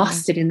mean, I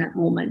lost it in that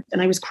moment,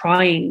 and I was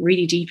crying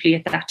really deeply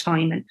at that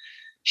time. And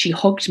she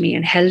hugged me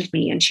and held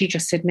me, and she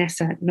just said,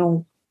 Nessa,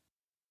 no.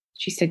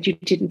 She said, you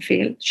didn't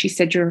fail. She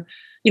said,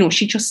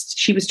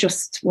 she was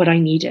just what I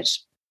needed.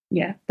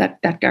 Yeah,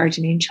 that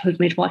guardian angel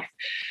midwife.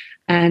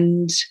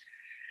 And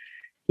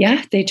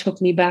yeah, they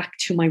took me back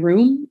to my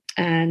room,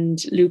 and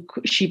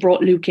she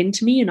brought Luke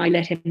into me, and I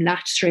let him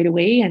latch straight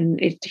away, and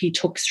he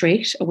took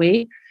straight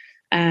away.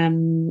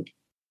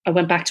 I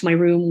went back to my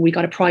room. We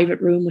got a private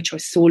room, which I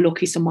was so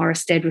lucky. So Mara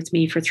stayed with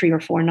me for 3 or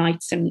 4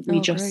 nights, and we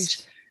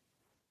just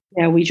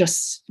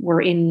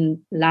were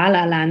in la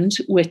la land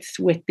with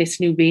this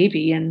new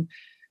baby. And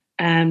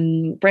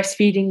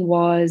breastfeeding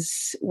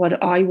was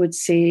what I would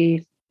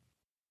say.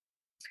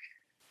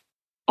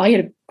 I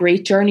had a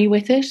great journey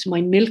with it.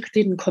 My milk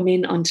didn't come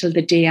in until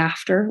the day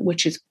after,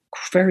 which is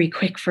very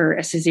quick for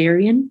a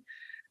cesarean.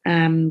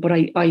 But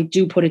I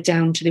do put it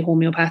down to the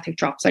homeopathic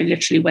drops. I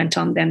literally went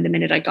on them the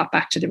minute I got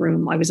back to the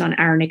room. I was on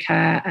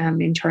arnica,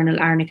 internal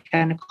arnica,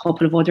 and a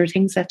couple of other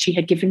things that she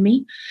had given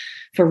me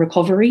for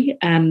recovery,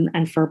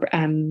 and for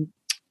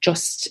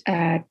just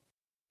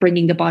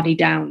bringing the body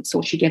down.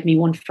 So she gave me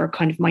one for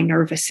kind of my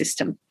nervous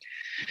system.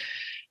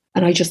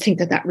 And I just think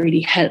that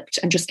really helped.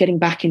 And just getting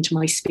back into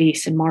my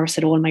space. And Morris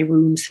had all my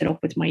rooms set up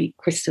with my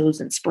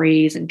crystals and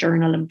sprays and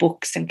journal and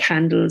books and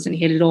candles, and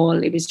he had it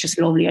all. It was just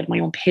lovely. I had my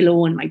own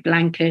pillow and my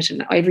blanket,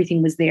 and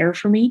everything was there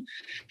for me.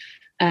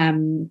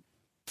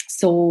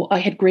 So I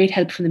had great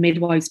help from the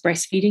midwives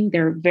breastfeeding.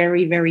 They're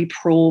very, very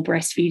pro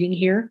breastfeeding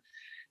here.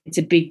 It's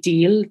a big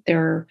deal.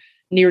 They're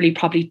nearly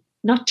probably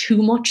not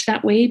too much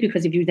that way,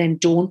 because if you then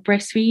don't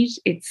breastfeed,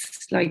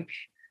 it's like,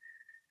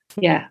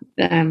 yeah.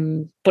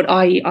 But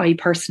I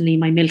personally,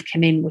 my milk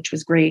came in, which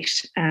was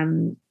great.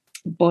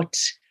 But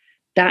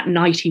that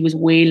night he was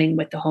wailing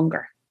with the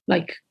hunger.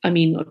 Like, I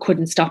mean, I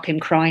couldn't stop him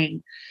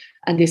crying.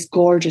 And this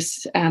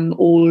gorgeous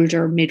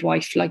older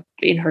midwife, like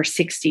in her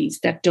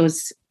 60s, that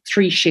does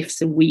 3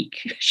 shifts a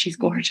week. She's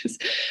gorgeous.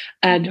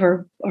 And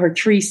her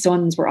 3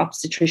 sons were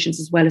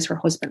obstetricians as well as her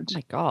husband. Oh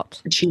my God.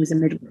 And she was a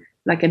midwife,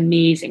 like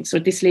amazing. So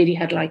this lady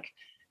had like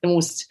the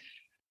most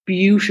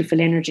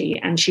beautiful energy,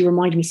 and she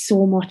reminded me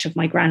so much of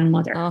my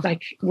grandmother.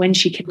 Like when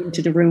she came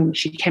into the room,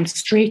 she came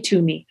straight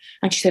to me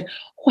and she said,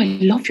 oh, I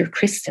love your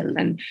crystal.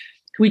 And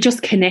we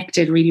just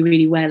connected really,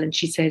 really well. And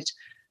she said,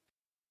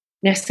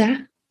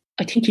 Nessa,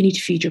 I think you need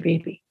to feed your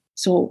baby.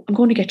 So I'm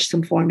going to get you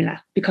some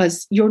formula,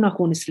 because you're not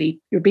going to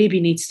sleep. Your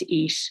baby needs to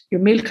eat. Your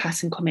milk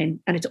hasn't come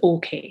in, and it's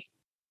okay.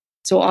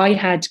 So I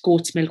had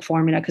goat's milk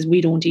formula because we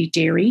don't eat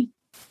dairy.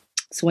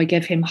 So I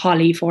gave him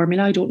Holly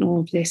formula. I don't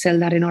know if they sell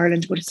that in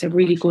Ireland, but it's a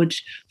really good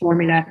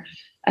formula.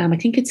 I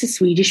think it's a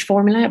Swedish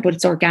formula, but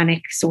it's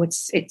organic. So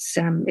it's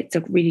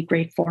a really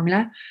great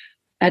formula.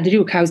 They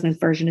do a cow's milk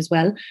version as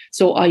well.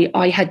 So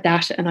I had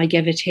that, and I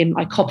gave it him.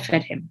 I cup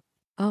fed him.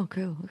 Oh,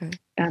 cool. Okay.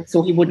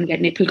 So he wouldn't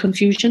get nipple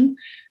confusion.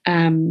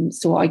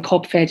 So I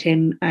cup fed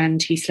him,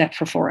 and he slept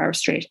for 4 hours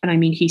straight. And I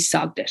mean, he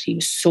sogged it. He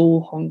was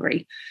so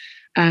hungry.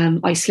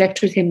 I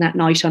slept with him that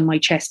night on my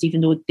chest,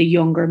 even though the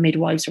younger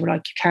midwives were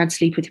like, you can't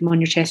sleep with him on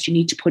your chest. You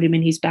need to put him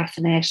in his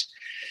bassinet.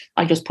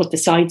 I just put the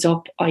sides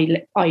up. I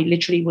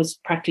literally was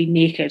practically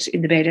naked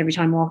in the bed every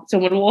time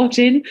someone walked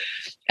in.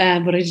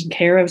 But I didn't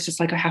care. I was just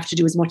like, I have to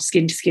do as much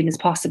skin to skin as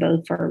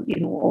possible for,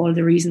 all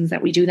the reasons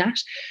that we do that.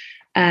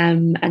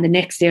 And the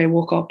next day I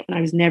woke up, and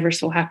I was never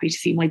so happy to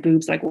see my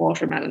boobs like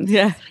watermelons.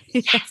 Yeah.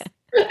 Yes.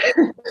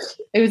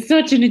 It was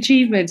such an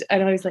achievement.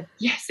 And I was like,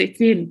 yes, it's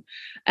in.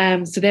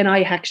 So then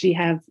I had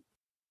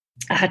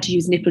to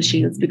use nipple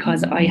shields,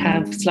 because I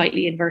have one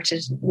slightly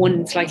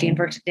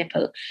inverted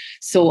nipple.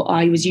 So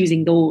I was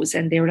using those,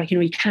 and they were like,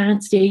 you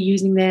can't stay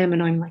using them.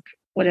 And I'm like,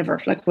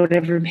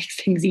 whatever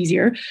makes things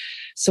easier.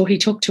 So he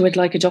took to it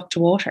like a duck to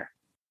water.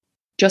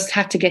 Just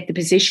had to get the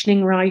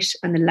positioning right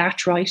and the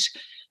latch right.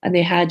 And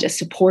they had a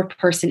support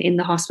person in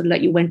the hospital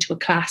that you went to a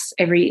class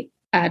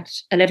at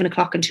 11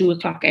 o'clock and 2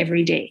 o'clock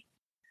every day.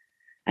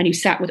 And you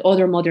sat with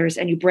other mothers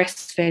and you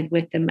breastfed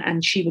with them,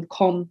 and she would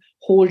come,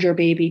 hold your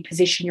baby,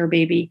 position your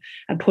baby,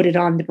 and put it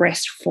on the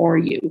breast for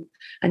you,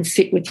 and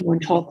sit with you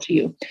and talk to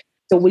you.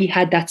 So we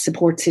had that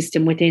support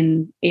system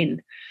in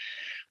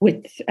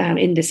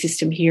the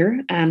system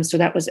here. So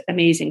that was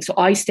amazing. So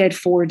I stayed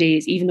 4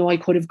 days, even though I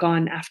could have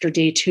gone after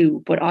day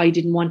 2, but I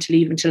didn't want to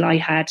leave until I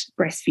had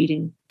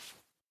breastfeeding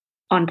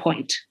on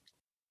point.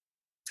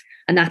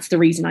 And that's the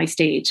reason I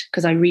stayed,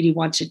 because I really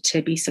wanted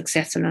to be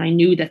successful, and I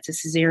knew that the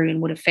cesarean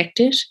would affect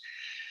it.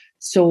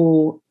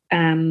 So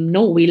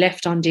no, we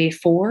left on day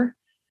 4,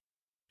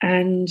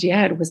 and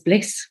yeah, it was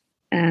bliss.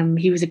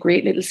 He was a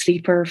great little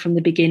sleeper from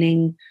the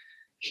beginning.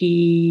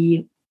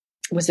 He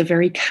was a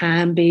very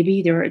calm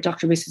baby.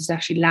 Dr. Biss was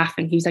actually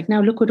laughing. He was like,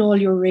 now look at all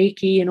your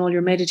Reiki and all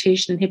your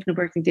meditation and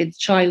hypnobirthing. The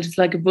child is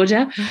like a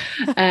Buddha.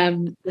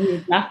 We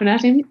were laughing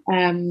at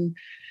him.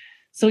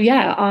 So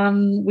yeah,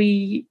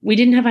 we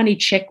didn't have any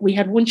check. We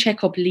had one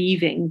checkup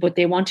leaving, but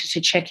they wanted to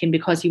check him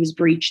because he was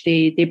breech.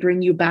 They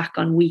bring you back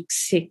on week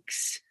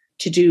 6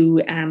 to do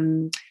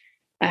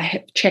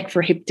a check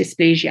for hip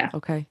dysplasia.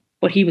 Okay.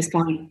 but he was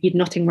fine. He had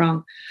nothing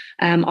wrong.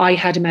 I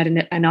had him at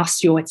an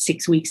osteo at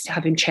 6 weeks to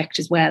have him checked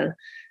as well.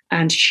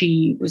 And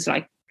she was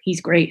like,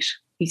 he's great.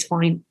 He's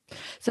fine.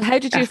 So how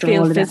did you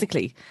feel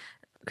physically?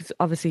 Because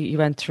obviously you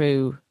went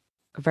through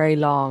a very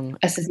long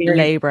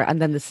labour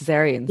and then the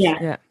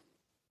cesareans.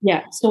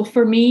 Yeah. So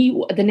for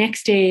me, the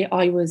next day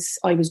I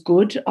was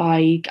good.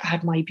 I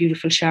had my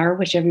beautiful shower,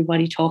 which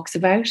everybody talks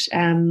about.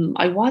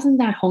 I wasn't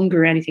that hungry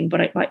or anything,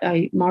 but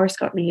Morris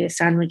got me a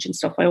sandwich and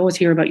stuff. I always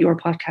hear about your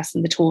podcast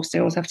and the toast. I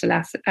always have to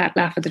laugh at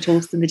the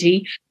toast and the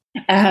tea.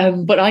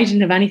 But I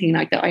didn't have anything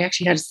like that. I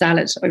actually had a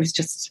salad. I was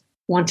just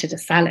wanted a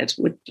salad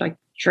with like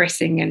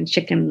dressing and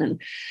chicken,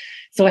 and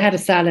so I had a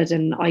salad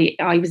and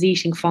I was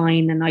eating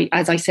fine. And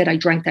as I said, I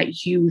drank that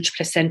huge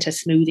placenta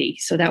smoothie.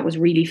 So that was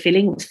really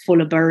filling. It was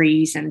full of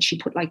berries, and she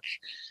put like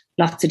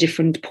lots of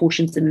different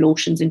potions and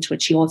lotions into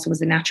it. She also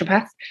was a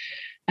naturopath.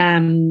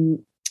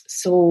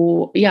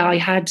 So yeah, I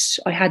had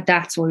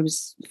that. So I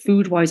was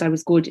food wise, I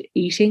was good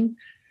eating.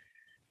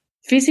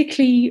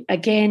 Physically,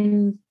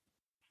 again,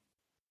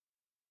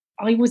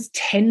 I was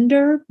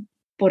tender,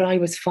 but I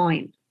was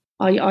fine.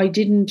 I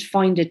didn't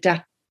find it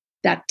that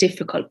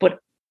difficult. But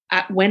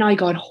when I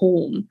got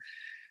home,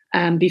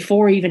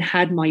 before I even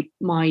had my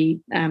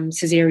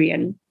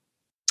cesarean,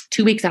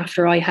 2 weeks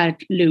after I had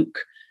Luke,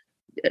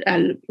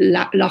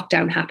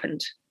 lockdown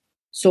happened.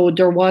 So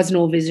there was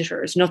no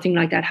visitors, nothing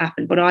like that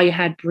happened. But I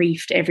had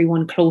briefed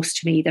everyone close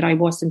to me that I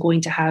wasn't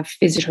going to have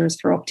visitors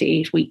for up to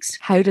 8 weeks.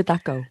 How did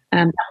that go?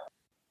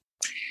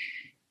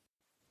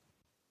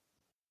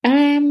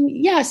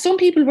 Yeah, some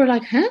people were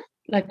like, huh?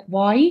 Like,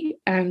 why?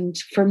 And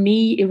for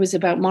me, it was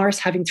about Morris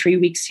having 3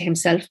 weeks to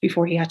himself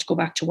before he had to go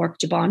back to work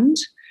to bond.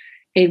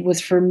 It was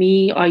for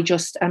me, I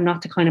just am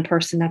not the kind of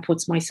person that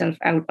puts myself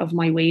out of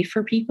my way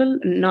for people,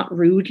 not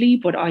rudely,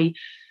 but I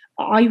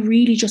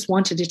really just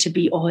wanted it to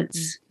be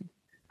us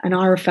and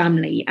our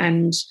family,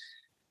 and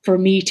for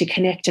me to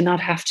connect and not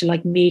have to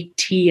like make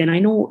tea. And I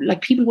know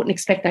like people wouldn't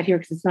expect that here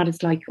because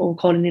it's like, oh,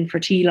 calling in for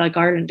tea like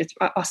Ireland.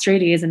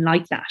 Australia isn't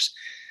like that.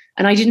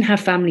 And I didn't have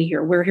family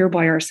here. We're here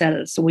by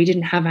ourselves. So we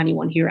didn't have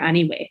anyone here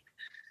anyway.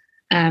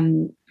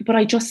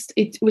 But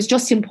it was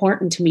just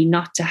important to me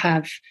not to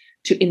have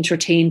to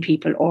entertain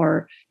people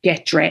or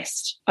get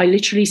dressed. I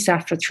literally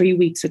sat for 3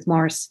 weeks with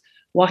Morris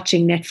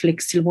watching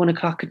Netflix till 1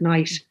 o'clock at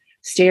night,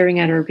 staring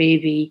at our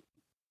baby,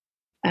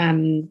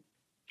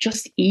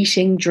 just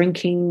eating,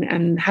 drinking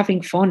and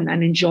having fun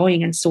and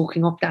enjoying and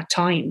soaking up that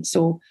time.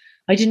 So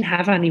I didn't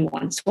have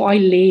anyone. So I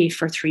lay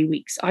for 3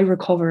 weeks. I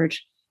recovered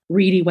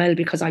really well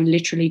because I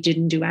literally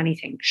didn't do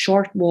anything.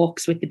 Short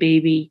walks with the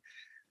baby,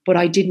 but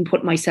I didn't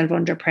put myself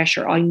under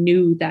pressure. I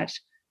knew that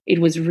it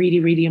was really,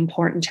 really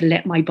important to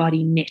let my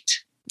body knit.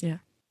 Yeah.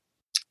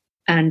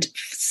 And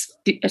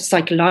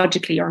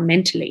psychologically or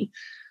mentally,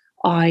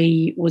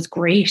 I was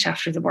great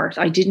after the birth.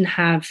 I didn't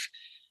have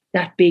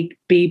that big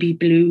baby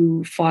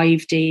blue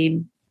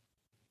 5-day,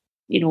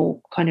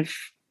 kind of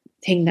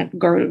thing that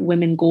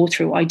women go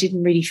through. I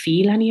didn't really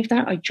feel any of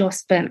that. I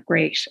just felt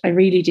great. I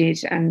really did.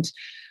 And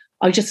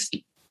I just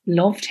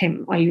loved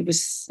him. I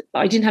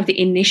didn't have the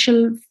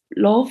initial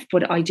love,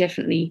 but I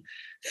definitely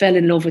fell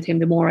in love with him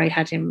the more I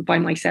had him by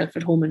myself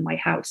at home in my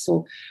house.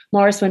 So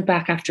Morris went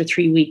back after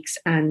 3 weeks,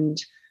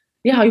 and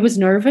yeah, I was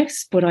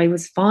nervous, but I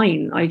was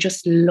fine. I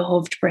just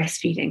loved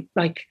breastfeeding.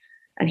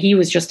 And he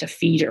was just a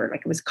feeder.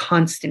 Like, it was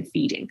constant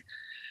feeding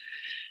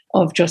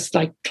of just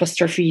like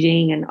cluster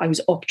feeding. And I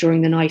was up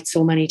during the night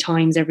so many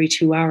times every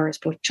 2 hours,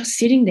 but just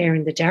sitting there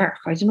in the dark,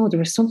 I don't know, there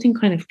was something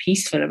kind of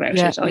peaceful about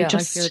it. I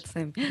just feel the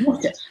same.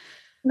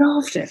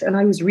 Loved it. And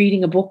I was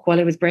reading a book while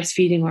I was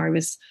breastfeeding, or I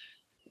was,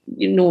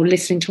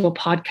 listening to a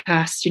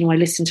podcast. I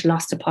listened to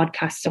lots of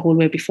podcasts the whole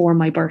way before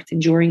my birth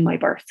and during my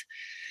birth.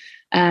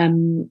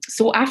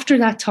 So after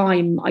that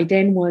time, I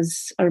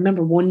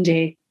remember one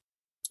day,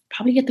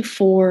 probably at the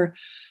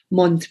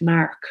 4-month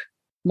mark,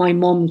 my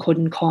mum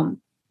couldn't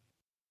come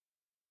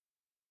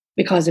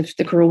because of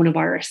the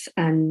coronavirus.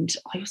 And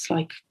I was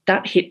like,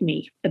 that hit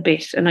me a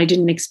bit. And I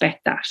didn't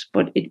expect that,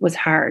 but it was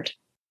hard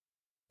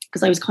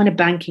because I was kind of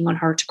banking on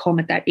her to come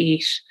at that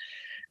 8,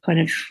 kind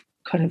of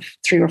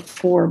 3 or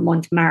 4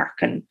 month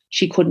mark, and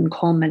she couldn't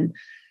come. And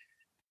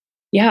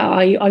yeah,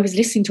 I was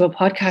listening to a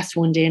podcast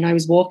one day, and I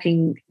was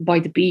walking by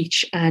the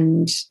beach,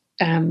 and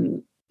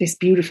this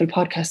beautiful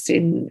podcast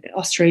in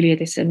Australia,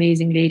 this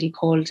amazing lady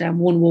called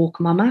One Woke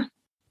Mama.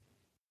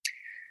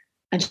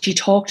 And she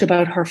talked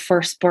about her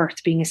first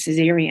birth being a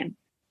cesarean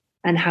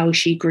and how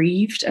she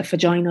grieved a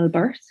vaginal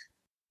birth.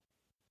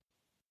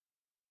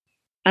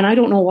 And I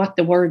don't know what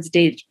the words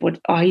did, but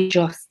I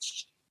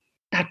just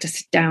had to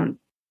sit down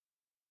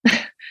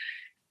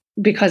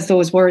because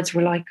those words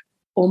were like,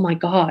 oh my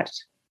God,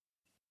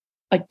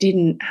 I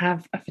didn't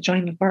have a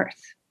vaginal birth.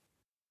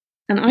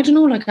 And I don't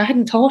know, I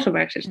hadn't thought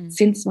about it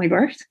since my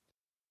birth.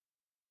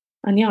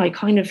 And yeah,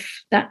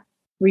 that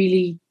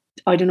really,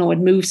 I don't know, it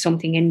moved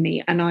something in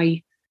me, and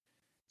I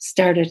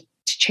started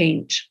to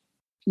change.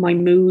 My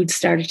mood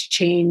started to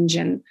change.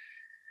 And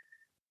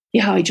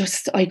yeah, I don't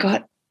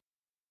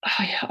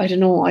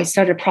know, I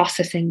started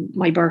processing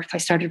my birth. I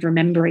started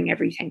remembering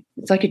everything.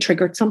 It's like it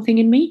triggered something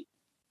in me.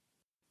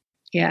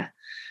 Yeah.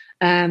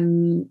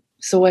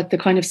 So at the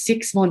kind of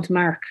 6-month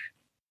mark,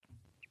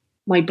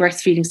 my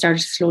breastfeeding started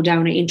to slow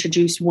down. I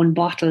introduced 1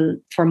 bottle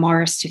for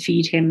Morris to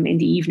feed him in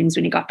the evenings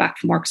when he got back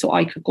from work so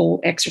I could go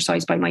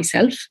exercise by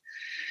myself.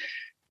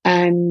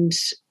 And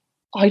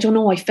I don't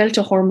know, I felt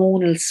a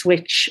hormonal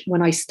switch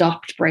when I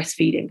stopped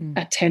breastfeeding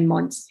at 10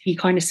 months. He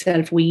kind of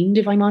self-weaned,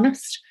 if I'm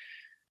honest.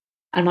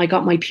 And I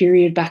got my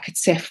period back at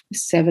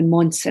 7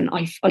 months, and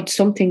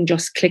something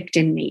just clicked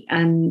in me,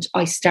 and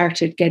I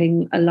started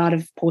getting a lot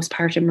of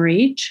postpartum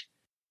rage.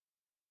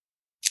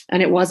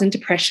 And it wasn't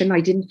depression.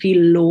 I didn't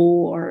feel low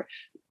or,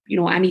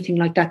 anything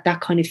like that,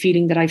 that kind of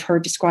feeling that I've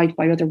heard described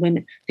by other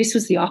women. This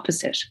was the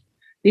opposite.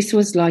 This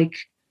was like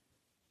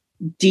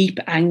deep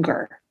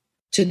anger,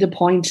 to the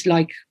point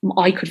like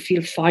I could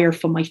feel fire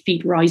from my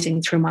feet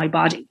rising through my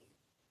body.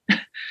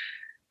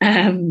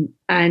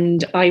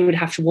 And I would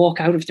have to walk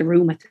out of the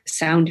room at the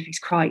sound of his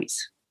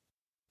cries,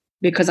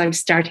 because I was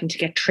starting to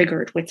get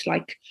triggered with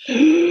like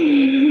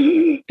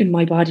in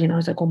my body. And I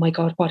was like, oh my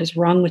God, what is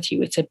wrong with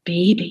you? It's a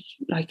baby.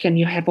 Like, and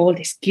you have all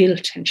this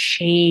guilt and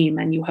shame,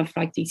 and you have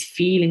like these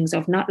feelings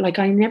of not like,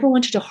 I never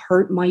wanted to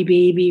hurt my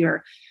baby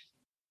or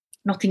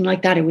nothing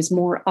like that. It was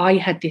more, I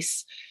had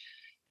this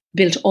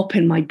built up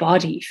in my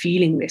body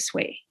feeling this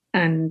way.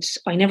 And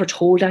I never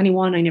told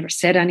anyone. I never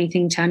said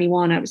anything to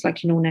anyone. I was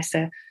like,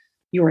 Nessa,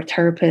 you're a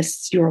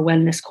therapist, you're a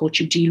wellness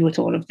coach, you deal with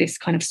all of this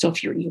kind of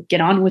stuff. You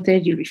get on with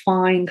it, you'll be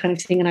fine, kind of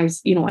thing. And I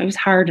was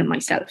hard on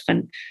myself.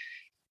 And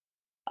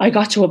I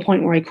got to a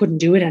point where I couldn't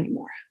do it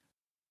anymore.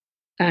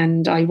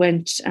 And I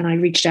went and I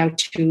reached out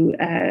to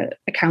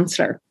a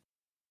counsellor,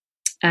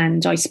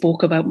 and I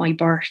spoke about my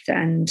birth.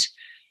 And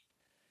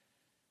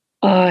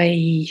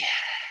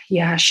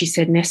she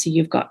said, Nessa,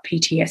 you've got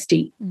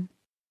PTSD.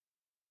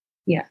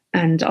 Yeah.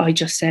 And I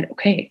just said,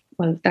 okay,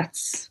 well, at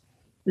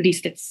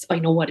least I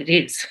know what it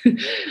is.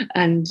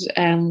 And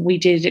we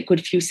did a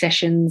good few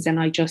sessions, and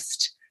I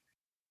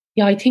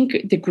think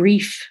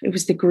it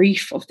was the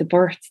grief of the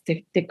birth,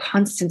 the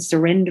constant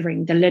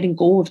surrendering, the letting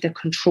go of the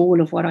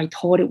control of what I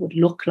thought it would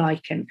look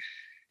like. And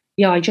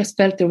I just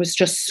felt there was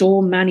just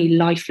so many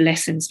life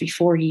lessons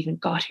before he even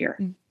got here.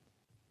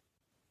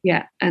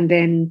 Yeah. And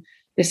then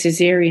the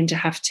cesarean, to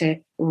have to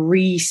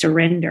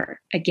re-surrender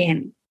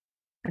again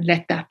and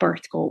let that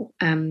birth go.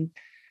 And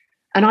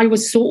I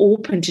was so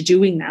open to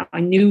doing that.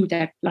 I knew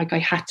that like I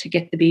had to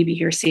get the baby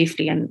here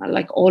safely and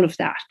like all of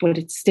that, but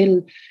it's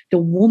still the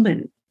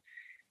woman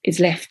is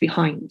left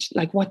behind.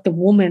 Like what the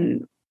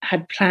woman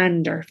had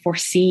planned or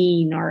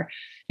foreseen, or,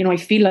 I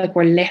feel like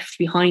we're left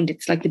behind.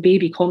 It's like the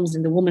baby comes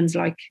and the woman's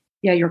like,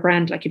 yeah, you're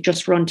grand. Like you've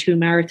just run 2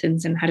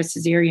 marathons and had a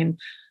cesarean,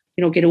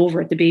 get over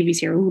it. The baby's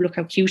here. Oh, look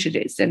how cute it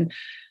is. And,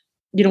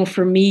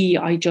 for me,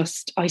 I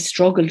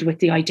struggled with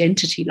the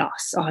identity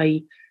loss.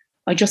 I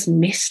just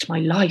missed my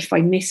life.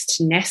 I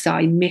missed Nessa.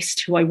 I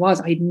missed who I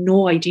was. I had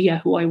no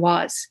idea who I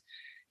was.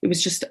 It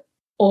was just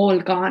all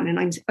gone. And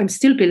I'm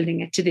still building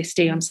it to this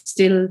day. I'm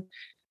still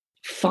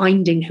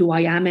finding who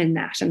I am in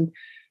that. And,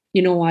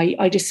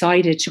 I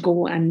decided to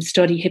go and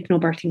study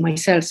hypnobirthing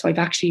myself. So I've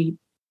actually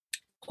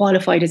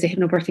qualified as a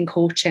hypnobirthing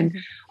coach, and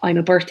I'm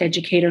a birth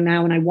educator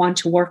now. And I want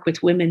to work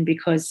with women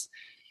because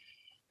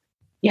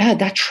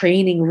that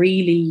training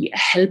really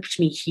helped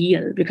me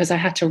heal, because I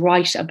had to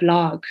write a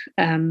blog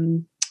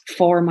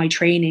for my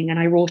training, and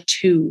I wrote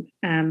 2.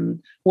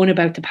 One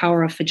about the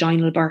power of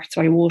vaginal birth.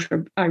 So I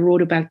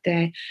wrote about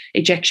the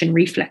ejection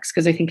reflex,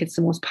 because I think it's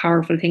the most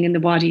powerful thing in the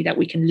body, that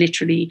we can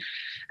literally,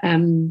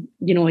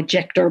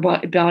 eject our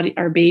body,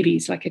 our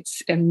babies. Like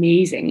it's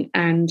amazing.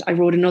 And I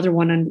wrote another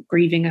one on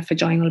grieving a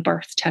vaginal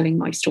birth, telling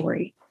my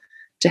story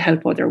to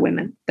help other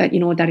women that,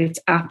 that it's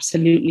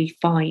absolutely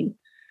fine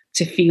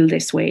to feel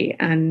this way.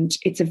 And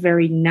it's a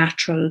very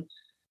natural,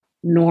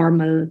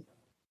 normal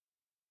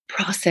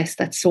process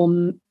that so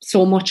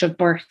much of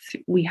birth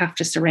we have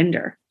to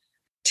surrender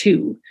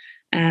to.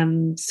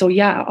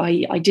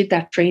 I did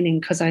that training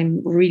because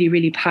I'm really,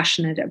 really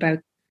passionate about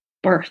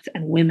birth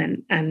and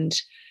women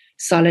and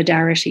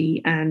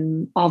solidarity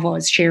and of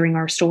us sharing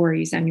our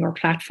stories and your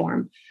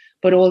platform,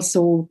 but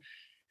also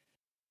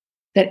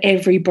that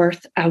every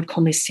birth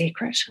outcome is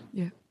sacred.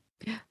 Yeah.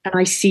 And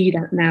I see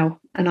that now,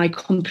 and I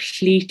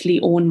completely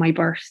own my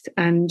birth.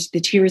 And the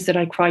tears that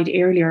I cried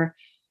earlier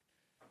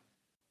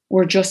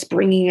were just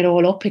bringing it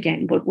all up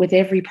again. But with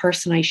every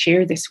person I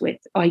share this with,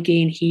 I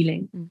gain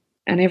healing.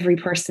 And every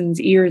person's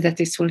ear that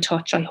this will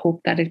touch, I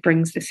hope that it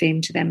brings the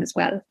same to them as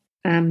well.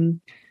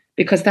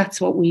 Because that's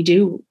what we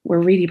do. We're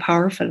really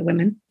powerful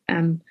women.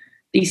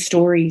 These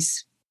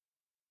stories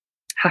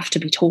have to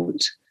be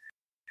told.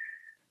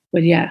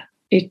 But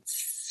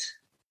it's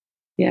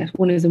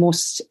one of the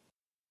most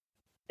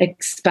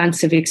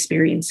expansive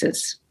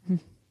experiences,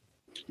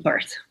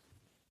 birth.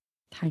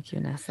 Thank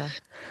you, Nessa.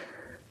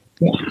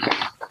 Yeah.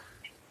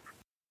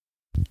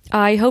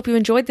 I hope you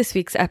enjoyed this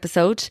week's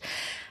episode.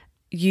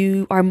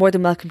 You are more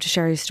than welcome to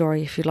share your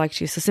story if you'd like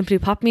to. So simply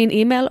pop me an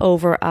email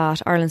over at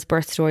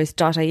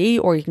irelandsbirthstories.ie,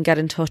 or you can get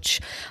in touch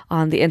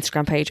on the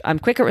Instagram page. I'm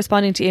quick at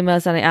responding to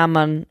emails than I am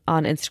on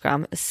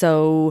Instagram.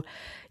 So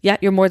yeah,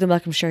 you're more than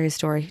welcome to share your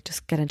story.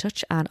 Just get in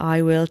touch and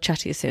I will chat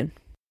to you soon.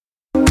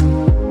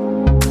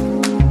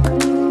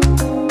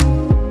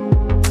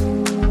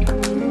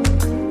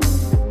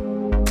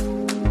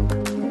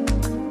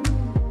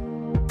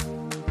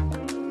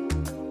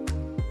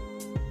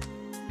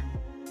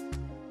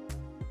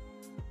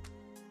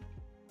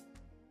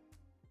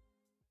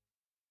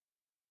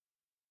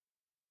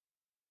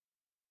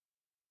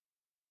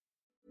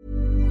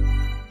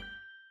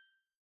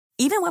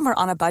 Even when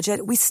we're on a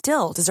budget, we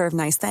still deserve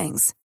nice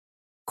things.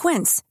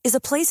 Quince is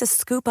a place to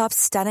scoop up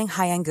stunning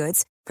high-end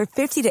goods for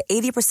 50 to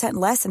 80%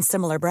 less than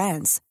similar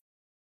brands.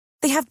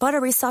 They have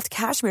buttery soft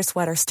cashmere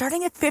sweaters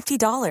starting at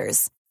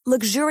 $50,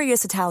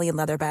 luxurious Italian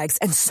leather bags,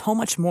 and so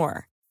much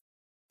more.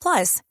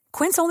 Plus,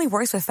 Quince only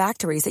works with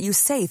factories that use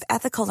safe,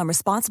 ethical, and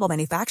responsible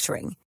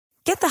manufacturing.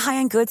 Get the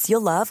high-end goods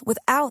you'll love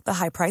without the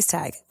high price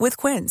tag with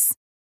Quince.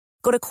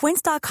 Go to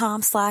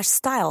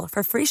quince.com/style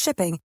for free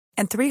shipping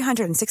and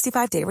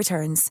 365-day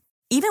returns.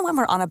 Even when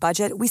we're on a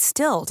budget, we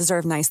still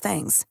deserve nice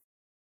things.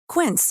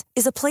 Quince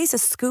is a place to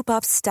scoop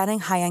up stunning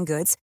high-end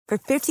goods for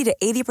 50 to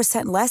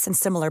 80% less than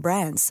similar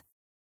brands.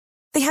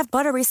 They have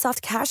buttery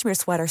soft cashmere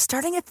sweaters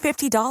starting at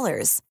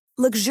 $50,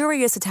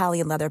 luxurious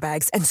Italian leather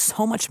bags, and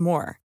so much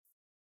more.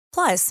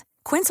 Plus,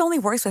 Quince only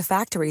works with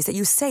factories that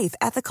use safe,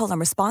 ethical, and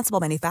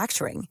responsible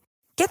manufacturing.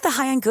 Get the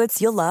high-end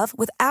goods you'll love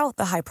without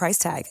the high price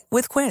tag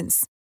with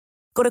Quince.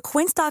 Go to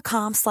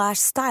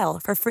quince.com/style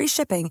for free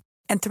shipping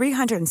and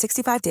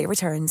 365-day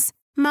returns.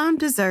 Mom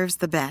deserves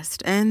the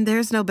best, and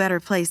there's no better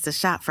place to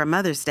shop for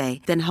Mother's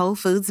Day than Whole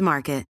Foods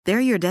Market.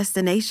 They're your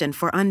destination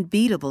for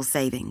unbeatable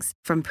savings,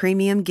 from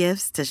premium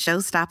gifts to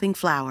show-stopping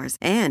flowers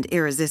and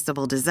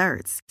irresistible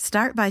desserts.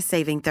 Start by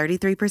saving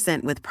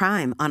 33% with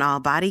Prime on all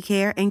body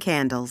care and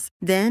candles.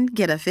 Then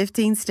get a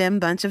 15-stem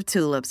bunch of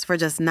tulips for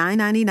just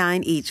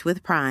 $9.99 each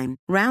with Prime.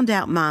 Round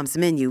out Mom's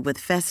menu with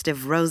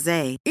festive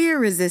rosé,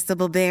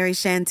 irresistible berry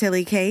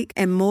chantilly cake,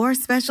 and more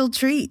special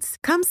treats.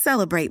 Come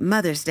celebrate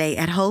Mother's Day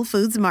at Whole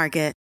Foods Market.